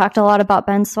about, we've talked a lot about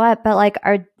Ben Sweat, but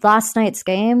our last night's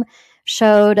game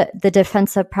showed the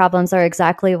defensive problems are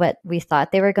exactly what we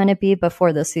thought they were going to be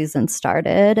before the season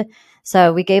started.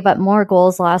 So we gave up more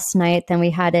goals last night than we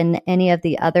had in any of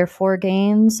the other 4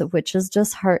 games, which is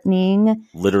just heartening.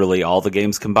 Literally all the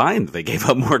games combined, they gave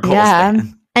up more goals. Yeah.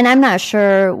 And I'm not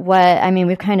sure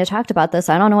we've kind of talked about this.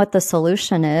 I don't know what the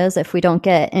solution is if we don't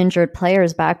get injured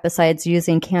players back besides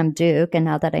using Cam Duke. And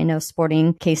now that I know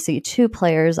Sporting KC2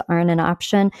 players aren't an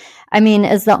option, I mean,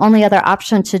 is the only other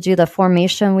option to do the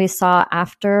formation we saw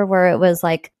after where it was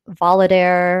like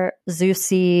Volodare,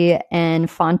 Zusi, and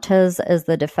Fontes as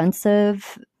the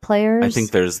defensive players? I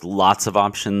think there's lots of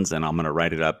options, and I'm going to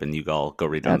write it up, and you all go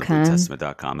read it on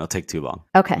thetestament.com. It'll take too long.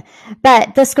 Okay.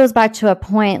 But this goes back to a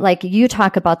point, like you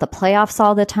talk about the playoffs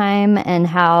all the time and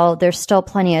how there's still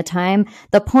plenty of time.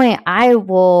 The point I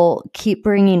will keep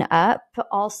bringing up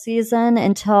all season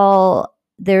until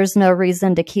there's no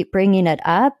reason to keep bringing it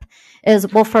up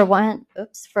is, well, for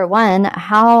one,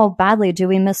 how badly do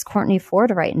we miss Courtney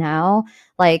Ford right now?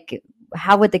 Like,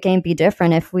 how would the game be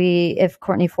different if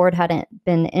Courtney Ford hadn't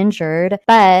been injured?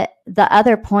 But the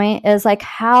other point is, like,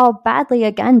 how badly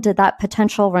again did that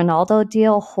potential Ronaldo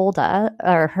deal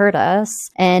hurt us?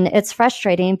 And it's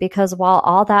frustrating because while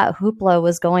all that hoopla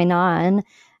was going on,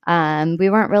 we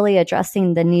weren't really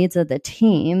addressing the needs of the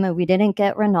team. We didn't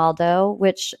get Ronaldo,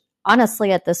 which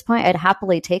honestly, at this point, I'd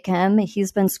happily take him.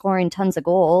 He's been scoring tons of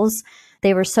goals.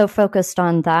 They were so focused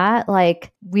on that,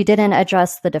 like we didn't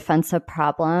address the defensive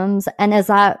problems. And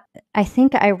I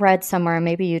think I read somewhere,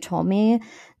 maybe you told me,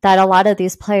 that a lot of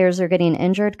these players are getting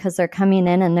injured because they're coming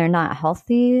in and they're not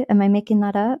healthy. Am I making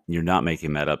that up? You're not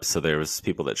making that up. So there was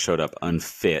people that showed up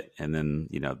unfit, and then,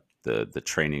 the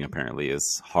training apparently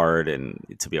is hard and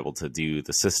to be able to do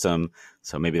the system.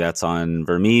 So maybe that's on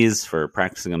Vermees for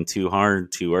practicing them too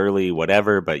hard, too early,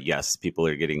 whatever. But yes, people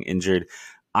are getting injured.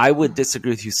 I would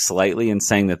disagree with you slightly in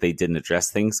saying that they didn't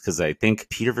address things, because I think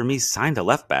Peter Vermees signed a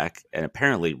left back, and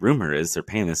apparently rumor is they're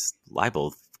paying this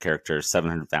Leibel character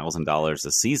 $700,000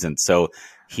 a season. So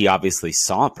he obviously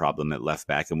saw a problem at left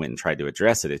back and went and tried to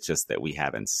address it. It's just that we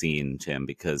haven't seen him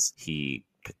because he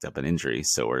picked up an injury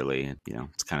so early.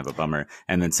 It's kind of a bummer.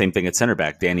 And then same thing at center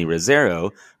back, Danny Rosero.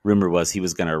 Rumor was he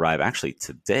was going to arrive actually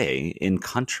today in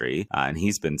country, and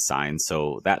he's been signed.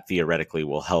 So that theoretically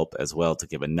will help as well to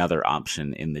give another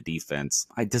option in the defense.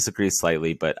 I disagree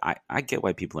slightly, but I get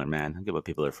why people are mad. I get why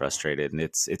people are frustrated, and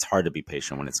it's hard to be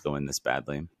patient when it's going this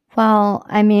badly. Well,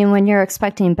 I mean, when you're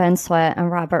expecting Ben Sweat and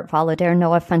Robert Volodare,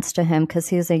 no offense to him because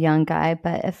he's a young guy,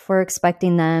 but if we're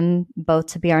expecting them both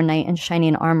to be our knight in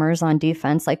shining armors on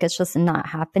defense, like it's just not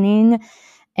happening.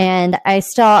 And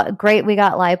great, we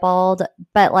got Leibold,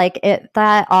 but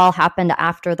that all happened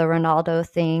after the Ronaldo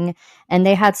thing. And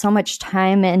they had so much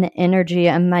time and energy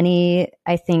and money,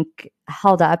 I think,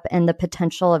 held up in the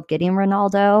potential of getting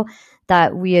Ronaldo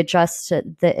that we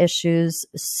adjusted the issues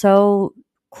so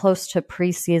close to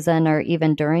preseason or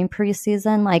even during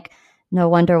preseason. Like, no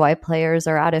wonder why players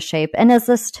are out of shape. And is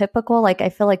this typical? Like, I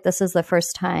feel like this is the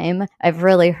first time I've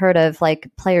really heard of like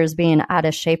players being out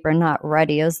of shape or not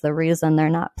ready as the reason they're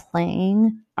not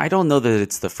playing. I don't know that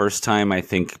it's the first time. I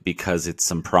think because it's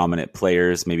some prominent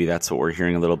players, maybe that's what we're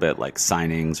hearing a little bit, like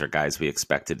signings or guys we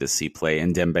expected to see play.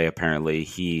 And Dembe, apparently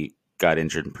he got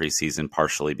injured in preseason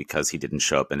partially because he didn't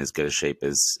show up in as good a shape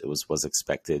as it was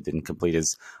expected, didn't complete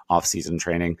his off-season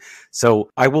training. So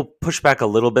I will push back a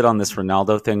little bit on this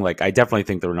Ronaldo thing. Like, I definitely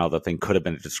think the Ronaldo thing could have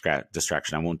been a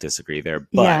distraction. I won't disagree there,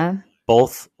 but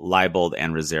both Leibold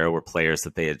and Rosero were players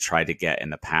that they had tried to get in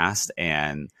the past,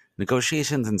 and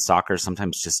negotiations in soccer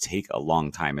sometimes just take a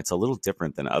long time. It's a little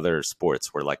different than other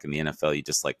sports where, like in the NFL, you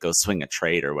just like go swing a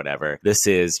trade or whatever. This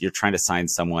is, you're trying to sign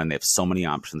someone. They have so many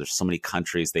options. There's so many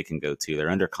countries they can go to.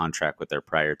 They're under contract with their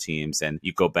prior teams, and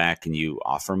you go back and you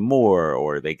offer more,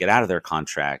 or they get out of their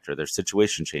contract, or their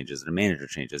situation changes, their manager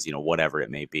changes, whatever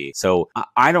it may be. So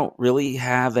I don't really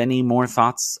have any more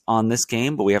thoughts on this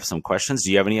game, but we have some questions.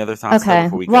 Do you have any other thoughts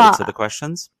before we go to the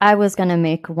questions? I was going to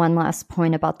make one last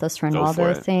point about this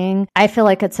Ronaldo thing. I feel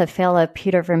like it's a fail of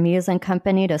Peter Vermees and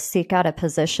company to seek out a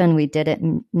position we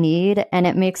didn't need. And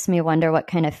it makes me wonder what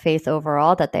kind of faith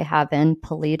overall that they have in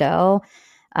Pulido.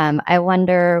 I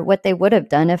wonder what they would have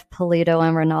done if Pulido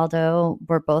and Ronaldo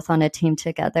were both on a team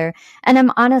together. And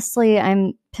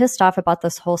I'm pissed off about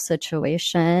this whole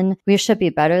situation. We should be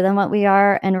better than what we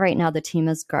are. And right now the team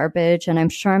is garbage. And I'm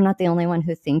sure I'm not the only one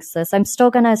who thinks this. I'm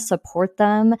still going to support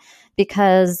them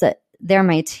because they're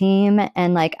my team,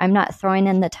 and like I'm not throwing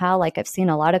in the towel like I've seen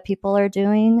a lot of people are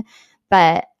doing,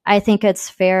 but I think it's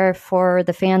fair for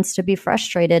the fans to be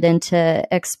frustrated and to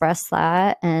express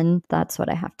that, and that's what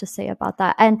I have to say about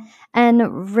that.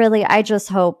 And really, I just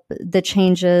hope the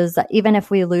changes, even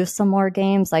if we lose some more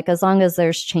games, like as long as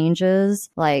there's changes,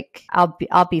 like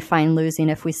I'll be fine losing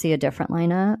if we see a different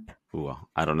lineup. Ooh,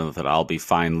 I don't know that I'll be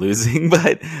fine losing,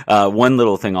 but one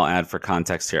little thing I'll add for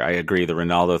context here. I agree. The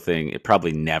Ronaldo thing, it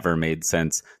probably never made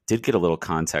sense. did get a little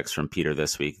context from Peter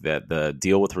this week that the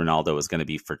deal with Ronaldo was going to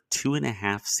be for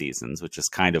 2.5 seasons, which is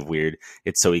kind of weird.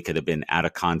 It's so he could have been out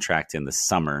of contract in the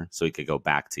summer, so he could go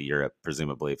back to Europe,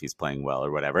 presumably if he's playing well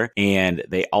or whatever. And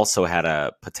they also had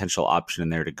a potential option in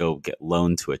there to go get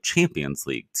loaned to a Champions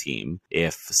League team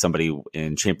if somebody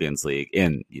in Champions League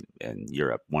in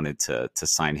Europe wanted to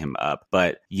sign him up.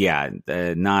 But yeah,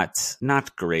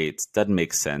 not great. Doesn't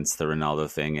make sense, the Ronaldo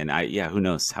thing. And who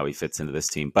knows how he fits into this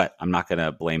team. But I'm not going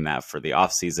to blame that for the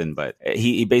offseason. But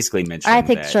he basically mentioned, I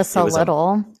think just a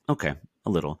little. Okay. A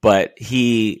little, but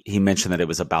he mentioned that it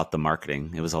was about the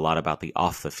marketing. It was a lot about the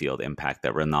off the field impact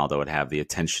that Ronaldo would have, the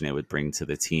attention it would bring to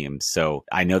the team. So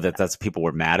I know that's people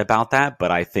were mad about that, but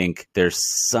I think there's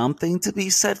something to be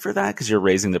said for that because you're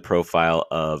raising the profile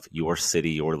of your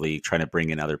city, your league, trying to bring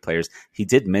in other players. He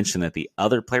did mention that the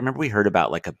other player, remember we heard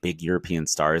about like a big European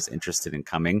star is interested in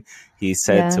coming. He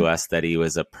said to us that he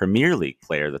was a Premier League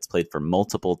player that's played for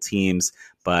multiple teams,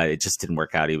 but it just didn't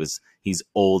work out. He's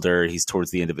older. He's towards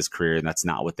the end of his career, and that's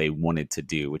not what they wanted to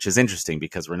do, which is interesting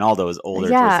because Ronaldo is older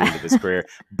towards the end of his career.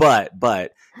 But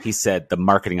he said the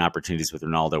marketing opportunities with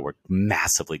Ronaldo were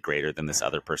massively greater than this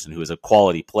other person who is a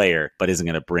quality player, but isn't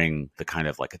going to bring the kind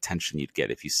of like attention you'd get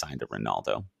if you signed a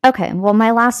Ronaldo. Okay, well, my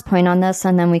last point on this,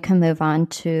 and then we can move on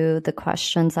to the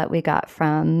questions that we got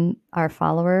from our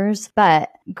followers. But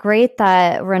great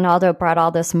that Ronaldo brought all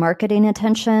this marketing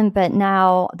attention, but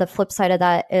now the flip side of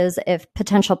that is if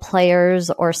potential players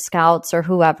or scouts or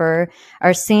whoever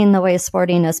are seeing the way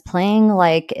Sporting is playing,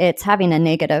 like it's having a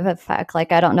negative effect.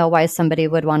 Like I don't know why somebody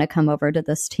would want to come over to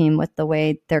this team with the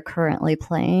way they're currently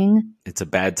playing. It's a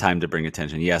bad time to bring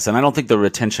attention. Yes, and I don't think the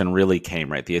attention really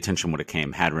came, right? The attention would have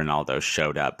came had Ronaldo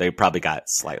showed up. They probably got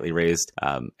slightly raised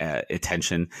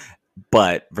attention.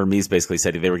 But Vermes basically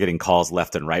said they were getting calls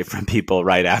left and right from people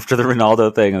right after the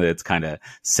Ronaldo thing, and it's kind of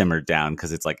simmered down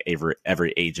because it's like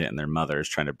every agent and their mother is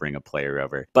trying to bring a player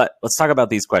over. But let's talk about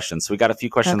these questions. So we got a few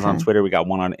questions on Twitter. We got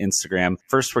one on Instagram.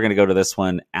 First, we're going to go to this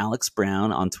one. Alex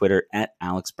Brown on Twitter at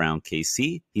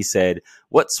AlexBrownKC. He said,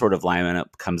 what sort of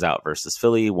lineup comes out versus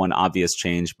Philly? One obvious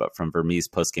change, but from Vermes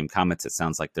post-game comments, it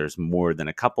sounds like there's more than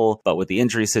a couple. But with the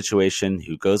injury situation,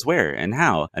 who goes where and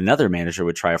how? Another manager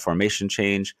would try a formation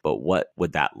change, but what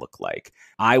would that look like?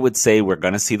 I would say we're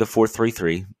going to see the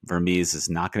 4-3-3. Vermes is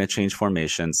not going to change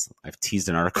formations. I've teased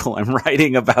an article I'm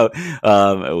writing about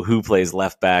who plays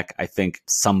left back. I think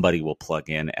somebody will plug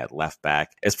in at left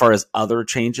back. As far as other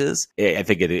changes, I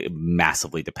think it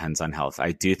massively depends on health.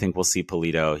 I do think we'll see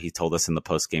Pulido. He told us in the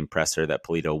post-game presser that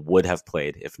Pulido would have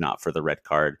played if not for the red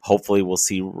card. Hopefully we'll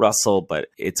see Russell, but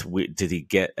it's weird. Did he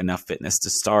get enough fitness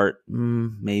to start?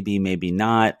 Maybe, maybe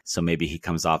not. So maybe he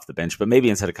comes off the bench, but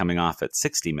maybe instead of coming off at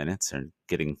 60 minutes or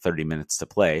getting 30 minutes to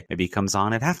play, maybe he comes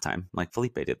on at halftime like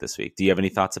Felipe did this week. Do you have any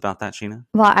thoughts about that, Sheena?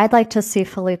 Well, I'd like to see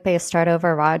Felipe start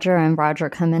over Roger and Roger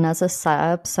come in as a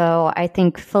sub. So I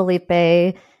think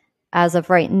Felipe, as of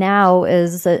right now,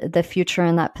 is the future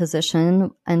in that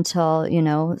position until,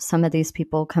 some of these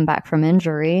people come back from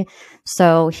injury.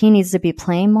 So he needs to be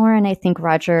playing more. And I think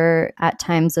Roger at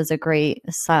times is a great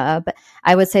sub.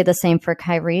 I would say the same for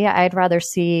Kyrie. I'd rather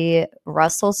see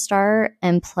Russell start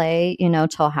and play,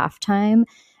 till halftime,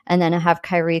 and then have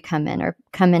Kyrie come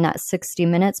in at 60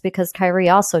 minutes because Kyrie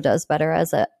also does better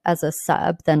as a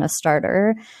sub than a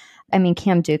starter. I mean,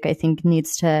 Cam Duke, I think,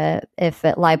 needs to, if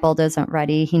Leibold isn't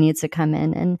ready, he needs to come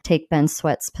in and take Ben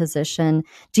Sweat's position.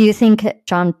 Do you think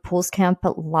John Poolskamp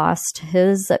lost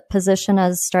his position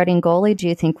as starting goalie? Do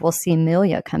you think we'll see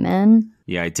Melia come in?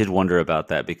 Yeah, I did wonder about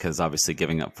that because obviously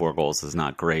giving up 4 goals is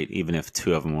not great, even if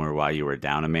 2 of them were while you were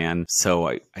down a man. So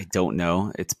I don't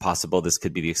know. It's possible this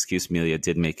could be the excuse. Melia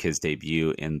did make his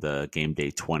debut in the game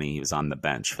day 20. He was on the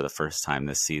bench for the first time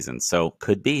this season. So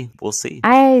could be. We'll see.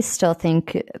 I still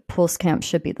think Poolskamp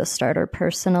should be the starter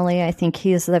personally. I think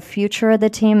he's the future of the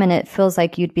team, and it feels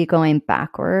like you'd be going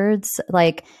backwards.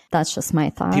 Like, that's just my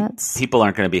thoughts. People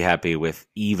aren't going to be happy with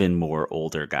even more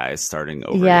older guys starting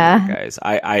over younger guys.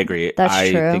 I agree.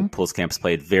 I think Poolskamp's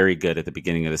played very good at the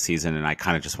beginning of the season, and I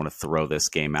kind of just want to throw this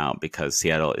game out because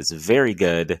Seattle is very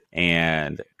good,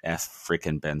 and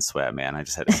freaking Ben Sweat, man. I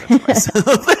just had to censor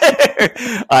myself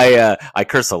there. I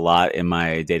curse a lot in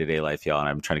my day-to-day life, y'all, and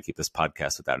I'm trying to keep this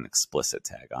podcast without an explicit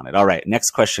tag on it. All right,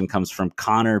 next question comes from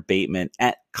Connor Bateman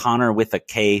at Connor with a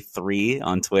K3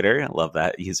 on Twitter. I love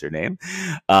that username.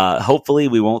 Hopefully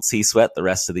we won't see Sweat the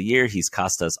rest of the year. He's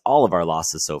cost us all of our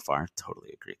losses so far.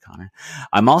 Totally agree, Connor.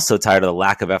 I'm also tired of the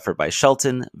lack of effort by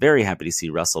Shelton. Very happy to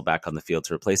see Russell back on the field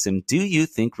to replace him. Do you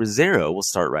think Rosero will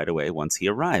start right away once he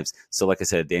arrives? So like I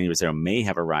said, Danny Rosero may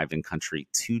have arrived in country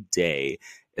today.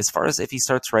 As far as if he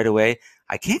starts right away,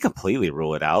 I can't completely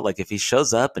rule it out. Like if he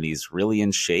shows up and he's really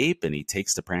in shape and he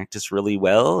takes to practice really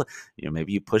well,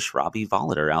 maybe you push Robbie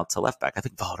Volliter out to left back. I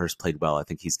think Volliter's played well. I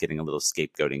think he's getting a little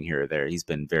scapegoating here or there. He's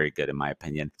been very good in my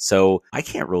opinion. So I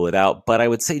can't rule it out, but I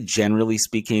would say generally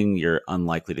speaking, you're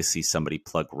unlikely to see somebody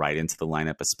plug right into the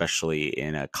lineup, especially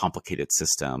in a complicated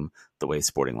system the way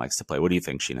Sporting likes to play. What do you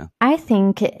think, Sheena?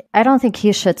 I don't think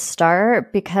he should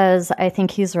start because I think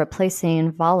he's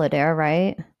replacing Volliter,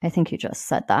 right? I think you just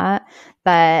said that.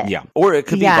 But yeah, or it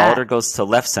could be Volliter goes to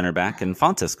left center back and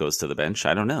Fontes goes to the bench.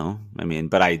 I don't know. I mean,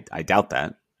 but I doubt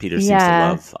that. Peter seems to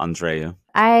love Andreu.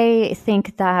 I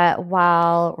think that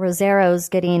while Rosero's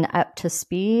getting up to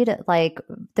speed, like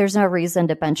there's no reason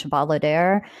to bench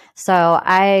Volliter. So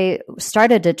I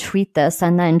started to tweet this,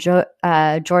 and then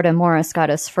Jordan Morris got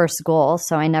his first goal,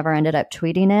 so I never ended up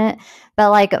tweeting it.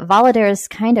 But like Volliter is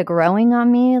kind of growing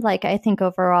on me. Like I think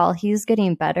overall he's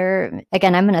getting better.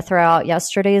 Again, I'm going to throw out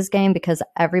yesterday's game because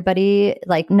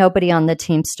nobody on the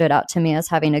team stood out to me as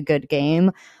having a good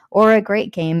game or a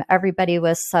great game. Everybody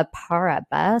was subpar at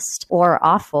best or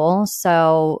awful.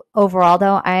 So overall,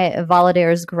 though, Volliter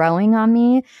is growing on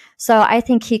me. So I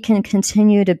think he can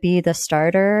continue to be the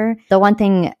starter. The one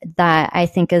thing that I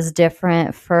think is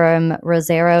different from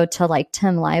Rosero to like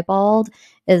Tim Leibold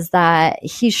is that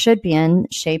he should be in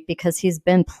shape because he's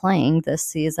been playing this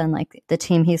season. Like the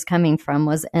team he's coming from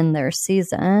was in their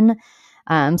season.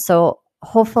 So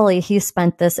hopefully he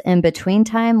spent this in between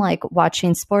time, like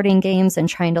watching sporting games and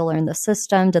trying to learn the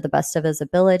system to the best of his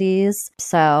abilities.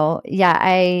 So yeah,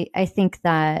 I think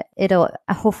that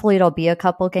hopefully it'll be a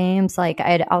couple games. Like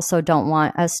I also don't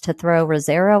want us to throw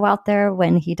Rosero out there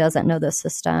when he doesn't know the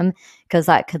system, because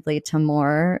that could lead to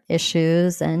more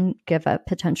issues and give up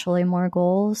potentially more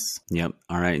goals. Yep.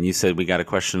 All right. And you said we got a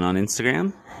question on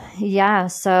Instagram? Yeah.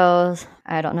 So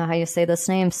I don't know how you say this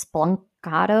name, Splunkato.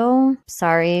 I'm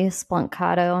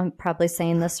probably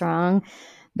saying this wrong.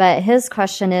 But his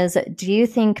question is, do you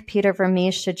think Peter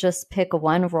Vermes should just pick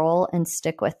one role and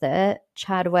stick with it?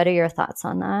 Chad, what are your thoughts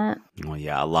on that? Well,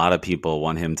 yeah, a lot of people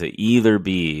want him to either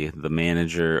be the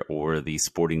manager or the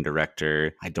sporting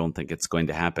director. I don't think it's going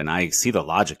to happen. I see the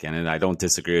logic in it. I don't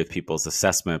disagree with people's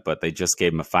assessment, but they just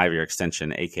gave him a 5-year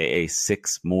extension, aka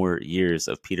 6 more years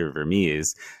of Peter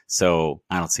Vermes. So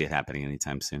I don't see it happening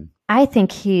anytime soon. I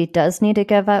think he does need to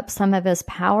give up some of his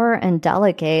power and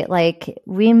delegate. Like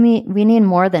we need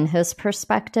more than his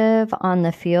perspective on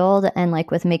the field and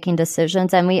like with making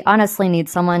decisions. And we honestly need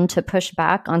someone to push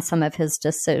back on some of his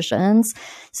decisions.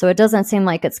 So it doesn't seem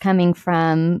like it's coming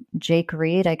from Jake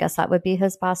Reed. I guess that would be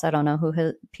his boss. I don't know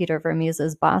who Peter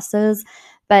Vermes' boss is.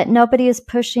 But nobody is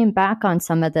pushing back on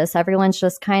some of this. Everyone's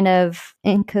just kind of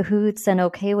in cahoots and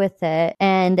okay with it.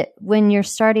 And when you're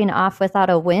starting off without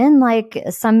a win,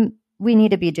 we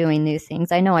need to be doing new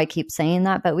things. I know I keep saying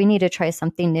that, but we need to try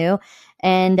something new.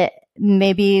 And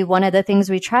maybe one of the things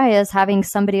we try is having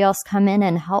somebody else come in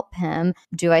and help him.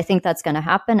 Do I think that's going to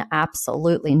happen?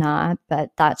 Absolutely not.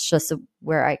 But that's just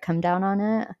where I come down on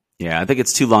it. Yeah, I think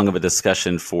it's too long of a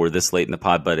discussion for this late in the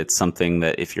pod, but it's something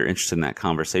that if you're interested in that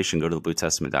conversation, go to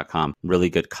thebluetestament.com. Really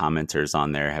good commenters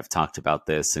on there have talked about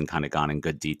this and kind of gone in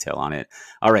good detail on it.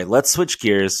 All right, let's switch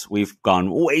gears. We've gone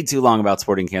way too long about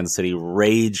Sporting Kansas City,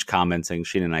 rage commenting.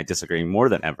 Sheena and I disagreeing more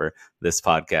than ever this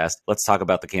podcast. Let's talk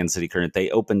about the Kansas City Current.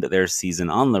 They opened their season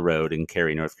on the road in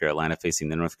Cary, North Carolina, facing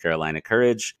the North Carolina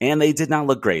Courage, and they did not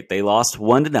look great. They lost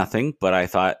 1-0, but I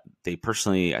thought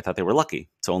they were lucky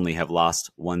to only have lost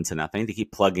 1-0, to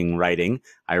keep plugging writing.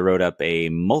 I wrote up a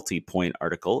multi-point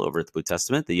article over at the Blue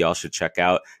Testament that y'all should check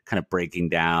out, kind of breaking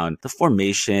down the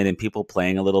formation and people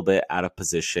playing a little bit out of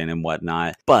position and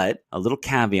whatnot. But a little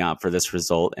caveat for this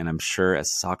result, and I'm sure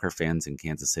as soccer fans in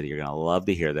Kansas City, you're going to love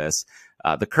to hear this.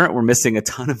 The Current were missing a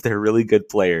ton of their really good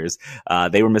players.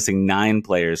 They were missing 9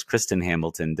 players: Kristen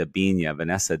Hamilton, Dabinia,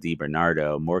 Vanessa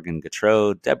DiBernardo, Morgan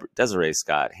Gautreau, Desiree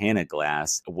Scott, Hannah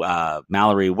Glass,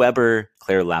 Mallory Weber,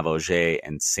 Claire Lavoisier,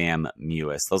 and Sam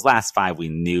Mewis. Those last 5 we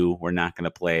knew were not going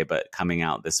to play, but coming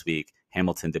out this week,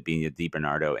 Hamilton, Dabinia,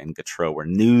 DiBernardo, and Gautreau were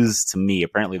news to me.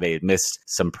 Apparently, they had missed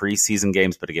some preseason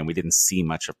games, but again, we didn't see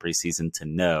much of preseason to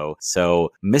know.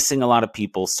 So, missing a lot of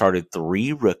people. Started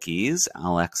 3 rookies: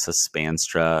 Alexa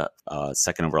Spanstra,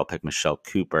 second overall pick Michelle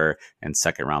Cooper, and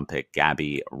second round pick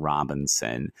Gabby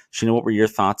Robinson. Sheena, what were your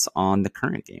thoughts on the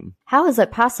Current game? How is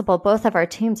it possible both of our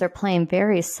teams are playing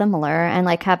very similar and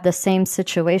have the same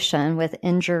situation with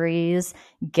injuries,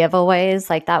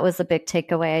 giveaways? That was a big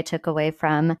takeaway I took away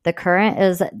from the Current,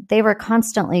 is they were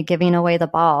constantly giving away the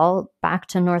ball back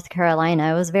to North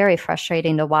Carolina. It was very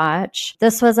frustrating to watch.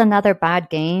 This was another bad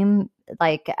game.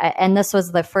 and this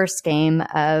was the first game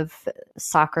of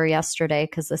soccer yesterday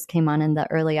because this came on in the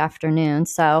early afternoon.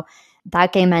 So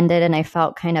that game ended and I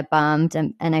felt kind of bummed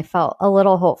and I felt a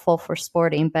little hopeful for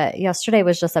Sporting. But yesterday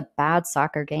was just a bad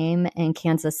soccer game in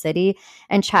Kansas City.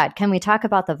 And Chad, can we talk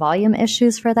about the volume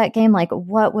issues for that game? Like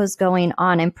what was going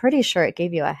on? I'm pretty sure it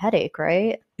gave you a headache,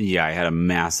 right? Yeah, I had a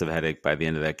massive headache by the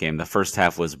end of that game. The first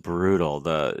half was brutal.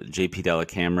 The JP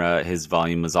Dellacamera, his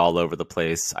volume was all over the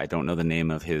place. I don't know the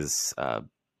name of his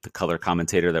the color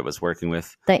commentator that was working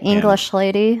with the English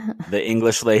lady. The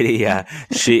English lady, yeah.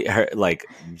 Like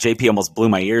JP almost blew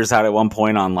my ears out at one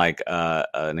point on like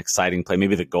an exciting play,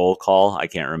 maybe the goal call. I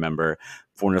can't remember.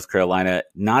 For North Carolina,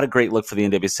 not a great look for the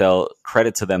NWSL.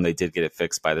 Credit to them, they did get it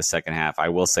fixed by the second half. I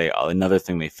will say another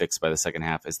thing they fixed by the second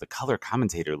half is the color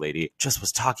commentator lady just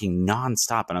was talking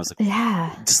nonstop, and I was like,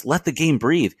 yeah, just let the game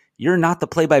breathe. You're not the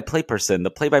play-by-play person.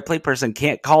 The play-by-play person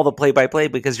can't call the play-by-play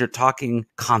because you're talking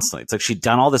constantly. It's like she'd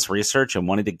done all this research and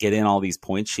wanted to get in all these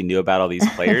points she knew about all these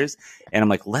players. And I'm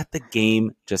like, let the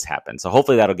game just happen. So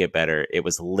hopefully that'll get better. It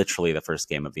was literally the first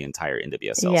game of the entire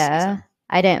NWSL season.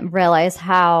 I didn't realize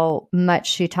how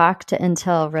much she talked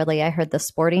until really I heard the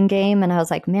Sporting game and I was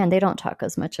like, man, they don't talk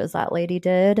as much as that lady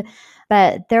did.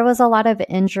 But there was a lot of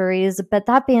injuries. But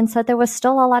that being said, there was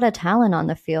still a lot of talent on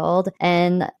the field.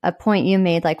 And a point you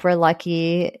made, like we're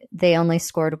lucky they only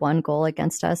scored one goal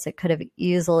against us. It could have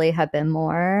easily have been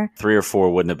more. 3 or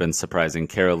 4 wouldn't have been surprising.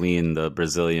 Caroline, the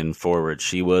Brazilian forward,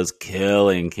 she was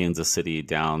killing Kansas City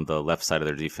down the left side of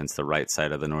their defense, the right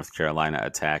side of the North Carolina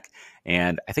attack.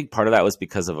 And I think part of that was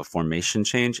because of a formation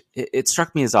change. It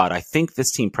struck me as odd. I think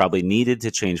this team probably needed to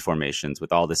change formations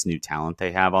with all this new talent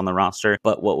they have on the roster.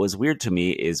 But what was weird to me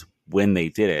is when they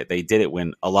did it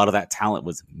when a lot of that talent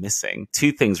was missing.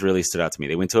 2 things really stood out to me.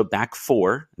 They went to a back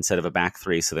 4 instead of a back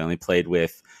 3. So they only played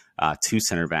with 2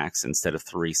 center backs instead of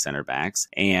 3 center backs.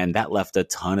 And that left a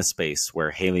ton of space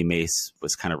where Haley Mace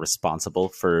was kind of responsible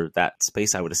for that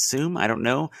space, I would assume. I don't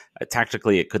know.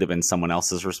 Tactically, it could have been someone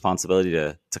else's responsibility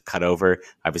to cut over.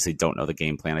 Obviously, don't know the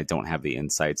game plan. I don't have the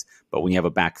insights. But when you have a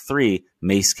back 3,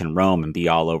 Mace can roam and be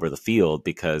all over the field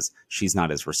because she's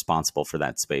not as responsible for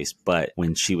that space. But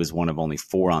when she was one of only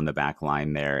 4 on the back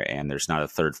line there and there's not a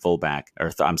third fullback, or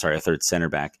a third center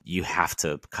back, you have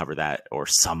to cover that or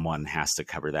someone has to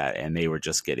cover that. And they were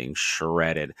just getting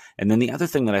shredded. And then the other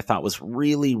thing that I thought was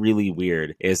really, really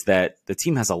weird is that the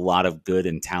team has a lot of good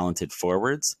and talented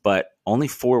forwards, but only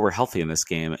 4 were healthy in this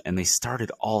game, and they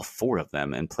started all 4 of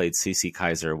them and played Cece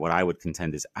Kaiser, what I would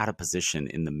contend is out of position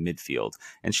in the midfield.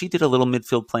 And she did a little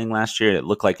midfield playing last year. It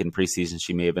looked like in preseason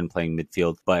she may have been playing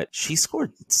midfield, but she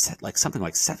scored something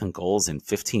like 7 goals in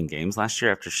 15 games last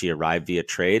year after she arrived via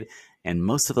trade. And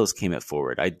most of those came at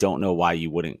forward. I don't know why you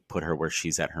wouldn't put her where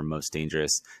she's at her most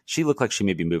dangerous. She looked like she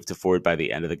maybe moved to forward by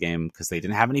the end of the game because they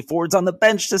didn't have any forwards on the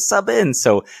bench to sub in.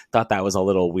 So thought that was a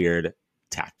little weird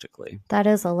tactically. That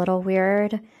is a little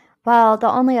weird. Well, the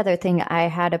only other thing I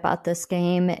had about this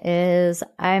game is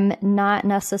I'm not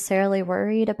necessarily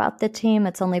worried about the team.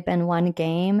 It's only been one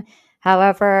game.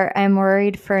 However, I'm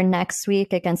worried for next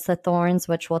week against the Thorns,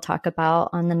 which we'll talk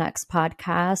about on the next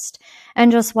podcast.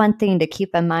 And just one thing to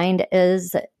keep in mind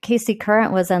is KC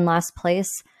Current was in last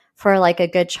place for like a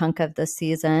good chunk of the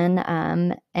season.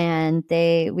 And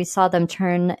we saw them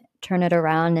turn it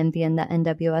around and be in the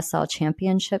NWSL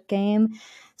championship game.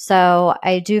 So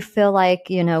I do feel like,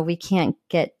 we can't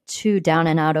get too down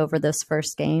and out over this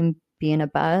first game being a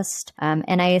bust.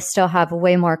 And I still have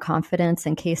way more confidence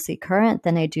in KC Current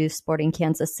than I do Sporting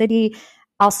Kansas City.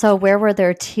 Also, where were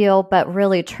their teal but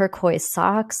really turquoise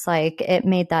socks? Like it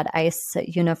made that ice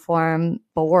uniform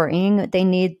boring. They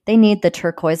need the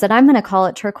turquoise, and I'm going to call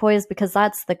it turquoise because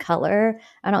that's the color.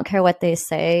 I don't care what they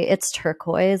say. It's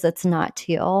turquoise. It's not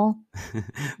teal.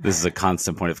 This is a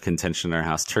constant point of contention in our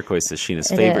house. Turquoise is Sheena's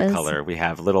favorite color. We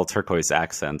have little turquoise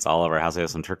accents all over our house. We have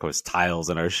some turquoise tiles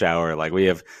in our shower. Like we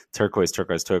have turquoise,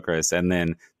 and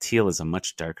then teal is a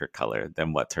much darker color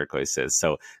than what turquoise is.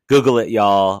 So Google it,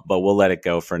 y'all, but we'll let it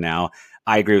go for now.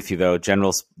 I agree with you, though.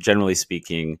 Generally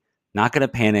speaking, not going to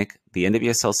panic. The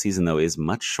NWSL season, though, is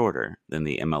much shorter than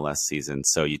the MLS season,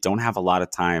 so you don't have a lot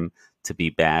of time to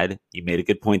be bad. You made a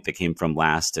good point. They came from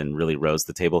last and really rose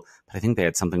the table, but I think they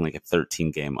had something like a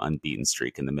 13-game unbeaten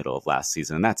streak in the middle of last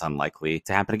season, and that's unlikely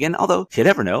to happen again, although you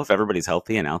never know if everybody's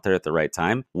healthy and out there at the right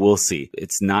time. We'll see.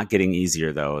 It's not getting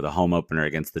easier, though. The home opener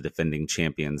against the defending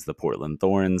champions, the Portland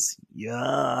Thorns,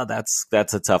 yeah, that's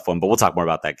a tough one, but we'll talk more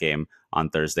about that game on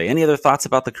Thursday. Any other thoughts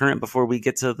about the Current before we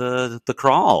get to the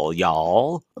crawl,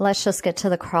 y'all? Let's just get to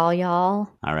the crawl, y'all.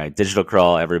 All right, digital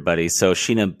crawl, everybody. So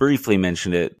Sheena briefly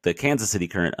mentioned it. The Kansas City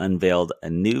Current unveiled a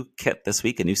new kit this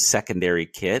week, a new secondary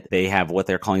kit. They have what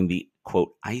they're calling the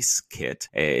quote ice kit.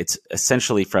 It's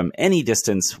essentially from any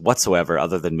distance whatsoever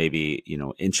other than maybe,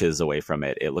 inches away from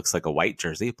it. It looks like a white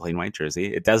jersey, a plain white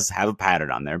jersey. It does have a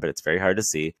pattern on there, but it's very hard to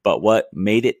see. But what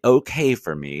made it okay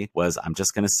for me was, I'm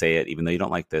just going to say it, even though you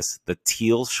don't like this, the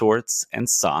teal shorts and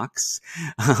socks.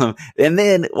 And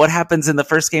then what happens in the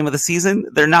first game of the season?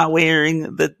 They're not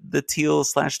wearing the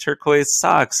teal/turquoise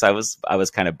socks. I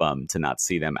was kind of bummed to not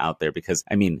see them out there because,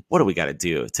 what do we got to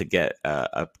do to get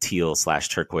a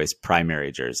teal/turquoise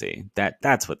primary jersey?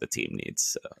 That's what the team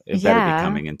needs. So it better be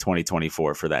coming in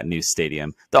 2024 for that new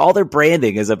stadium. All their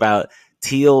branding is about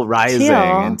teal rising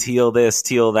and teal this,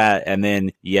 teal that, and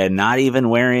then not even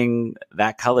wearing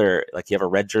that color. Like you have a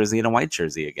red jersey and a white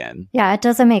jersey again. Yeah, it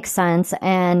doesn't make sense.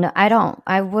 And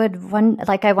I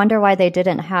wonder why they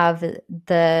didn't have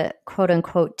the quote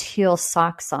unquote teal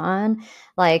socks on.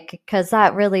 Because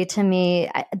that really, to me,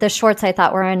 the shorts I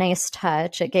thought were a nice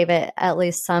touch. It gave it at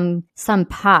least some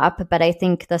pop, but I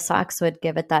think the socks would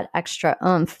give it that extra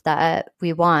oomph that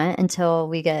we want until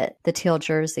we get the teal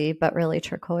jersey, but really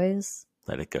turquoise.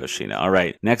 Let it go, Sheena. All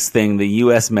right. Next thing, the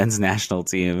U.S. men's national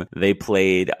team, they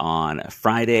played on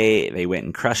Friday. They went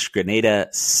and crushed Grenada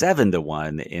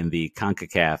 7-1 in the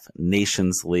CONCACAF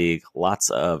Nations League.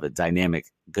 Lots of dynamic,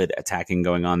 good attacking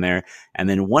going on there. And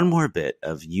then one more bit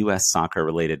of U.S. soccer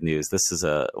related news. This is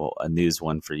a news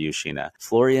one for you, Sheena.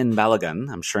 Florian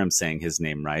Balogun, I'm sure I'm saying his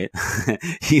name right.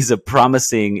 He's a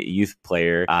promising youth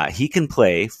player. He can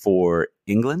play for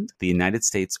England, the United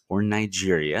States, or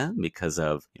Nigeria because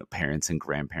of parents and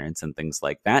grandparents and things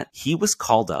like that. He was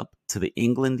called up to the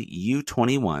England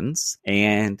U21s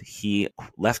and he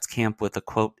left camp with a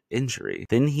quote injury.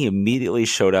 Then he immediately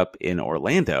showed up in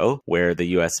Orlando where the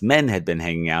US men had been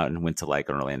hanging out and went to like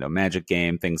an Orlando Magic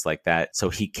game, things like that. So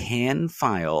he can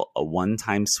file a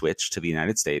one-time switch to the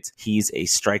United States. He's a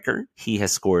striker. He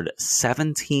has scored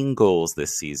 17 goals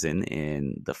this season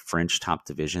in the French top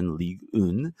division, Ligue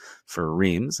 1 for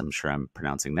Reims. I'm sure I'm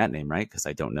pronouncing that name right because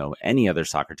I don't know any other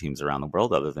soccer teams around the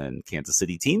world other than Kansas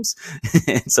City teams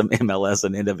and some MLS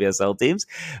and NWSL teams,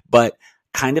 but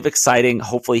kind of exciting.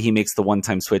 Hopefully he makes the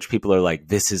one-time switch. People are like,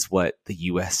 this is what the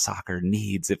U.S. soccer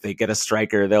needs. If they get a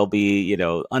striker, they'll be,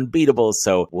 unbeatable.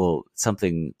 So,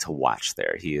 something to watch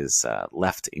there. He is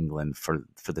left England for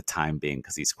the time being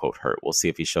because he's quote hurt. We'll see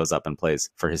if he shows up and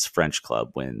plays for his French club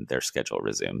when their schedule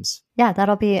resumes. Yeah,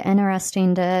 that'll be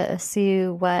interesting to see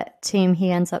what team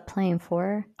he ends up playing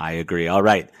for. I agree. All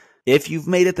right. If you've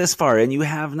made it this far and you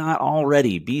have not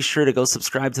already, be sure to go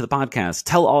subscribe to the podcast.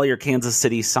 Tell all your Kansas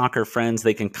City soccer friends.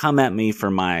 They can come at me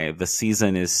for the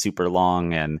season is super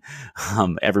long and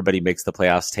everybody makes the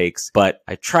playoffs takes. But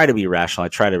I try to be rational. I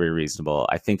try to be reasonable.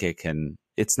 I think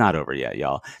it's not over yet,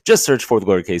 y'all. Just search For the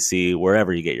Glory KC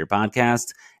wherever you get your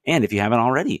podcast. And if you haven't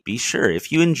already, be sure,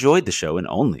 if you enjoyed the show, and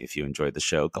only if you enjoyed the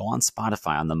show, go on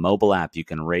Spotify on the mobile app. You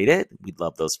can rate it. We'd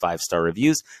love those 5-star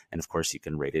reviews. And of course, you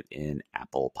can rate it in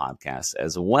Apple Podcasts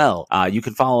as well. You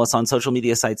can follow us on social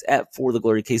media sites at For the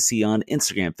Glory KC on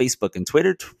Instagram, Facebook, and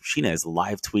Twitter. Sheena is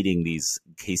live tweeting these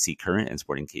KC Current and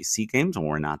Sporting KC games when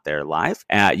we're not there live.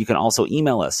 You can also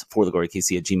email us,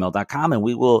 forthegloryKC@gmail.com, and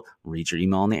we will read your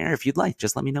email on the air if you'd like.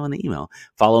 Just let me know in the email.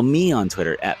 Follow me on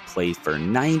Twitter at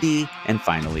PlayFor90. And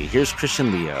finally, here's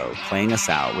Christian Leo playing us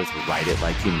out with Write It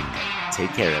Like You Mean It.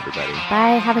 Take care, everybody.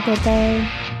 Bye. Have a good day.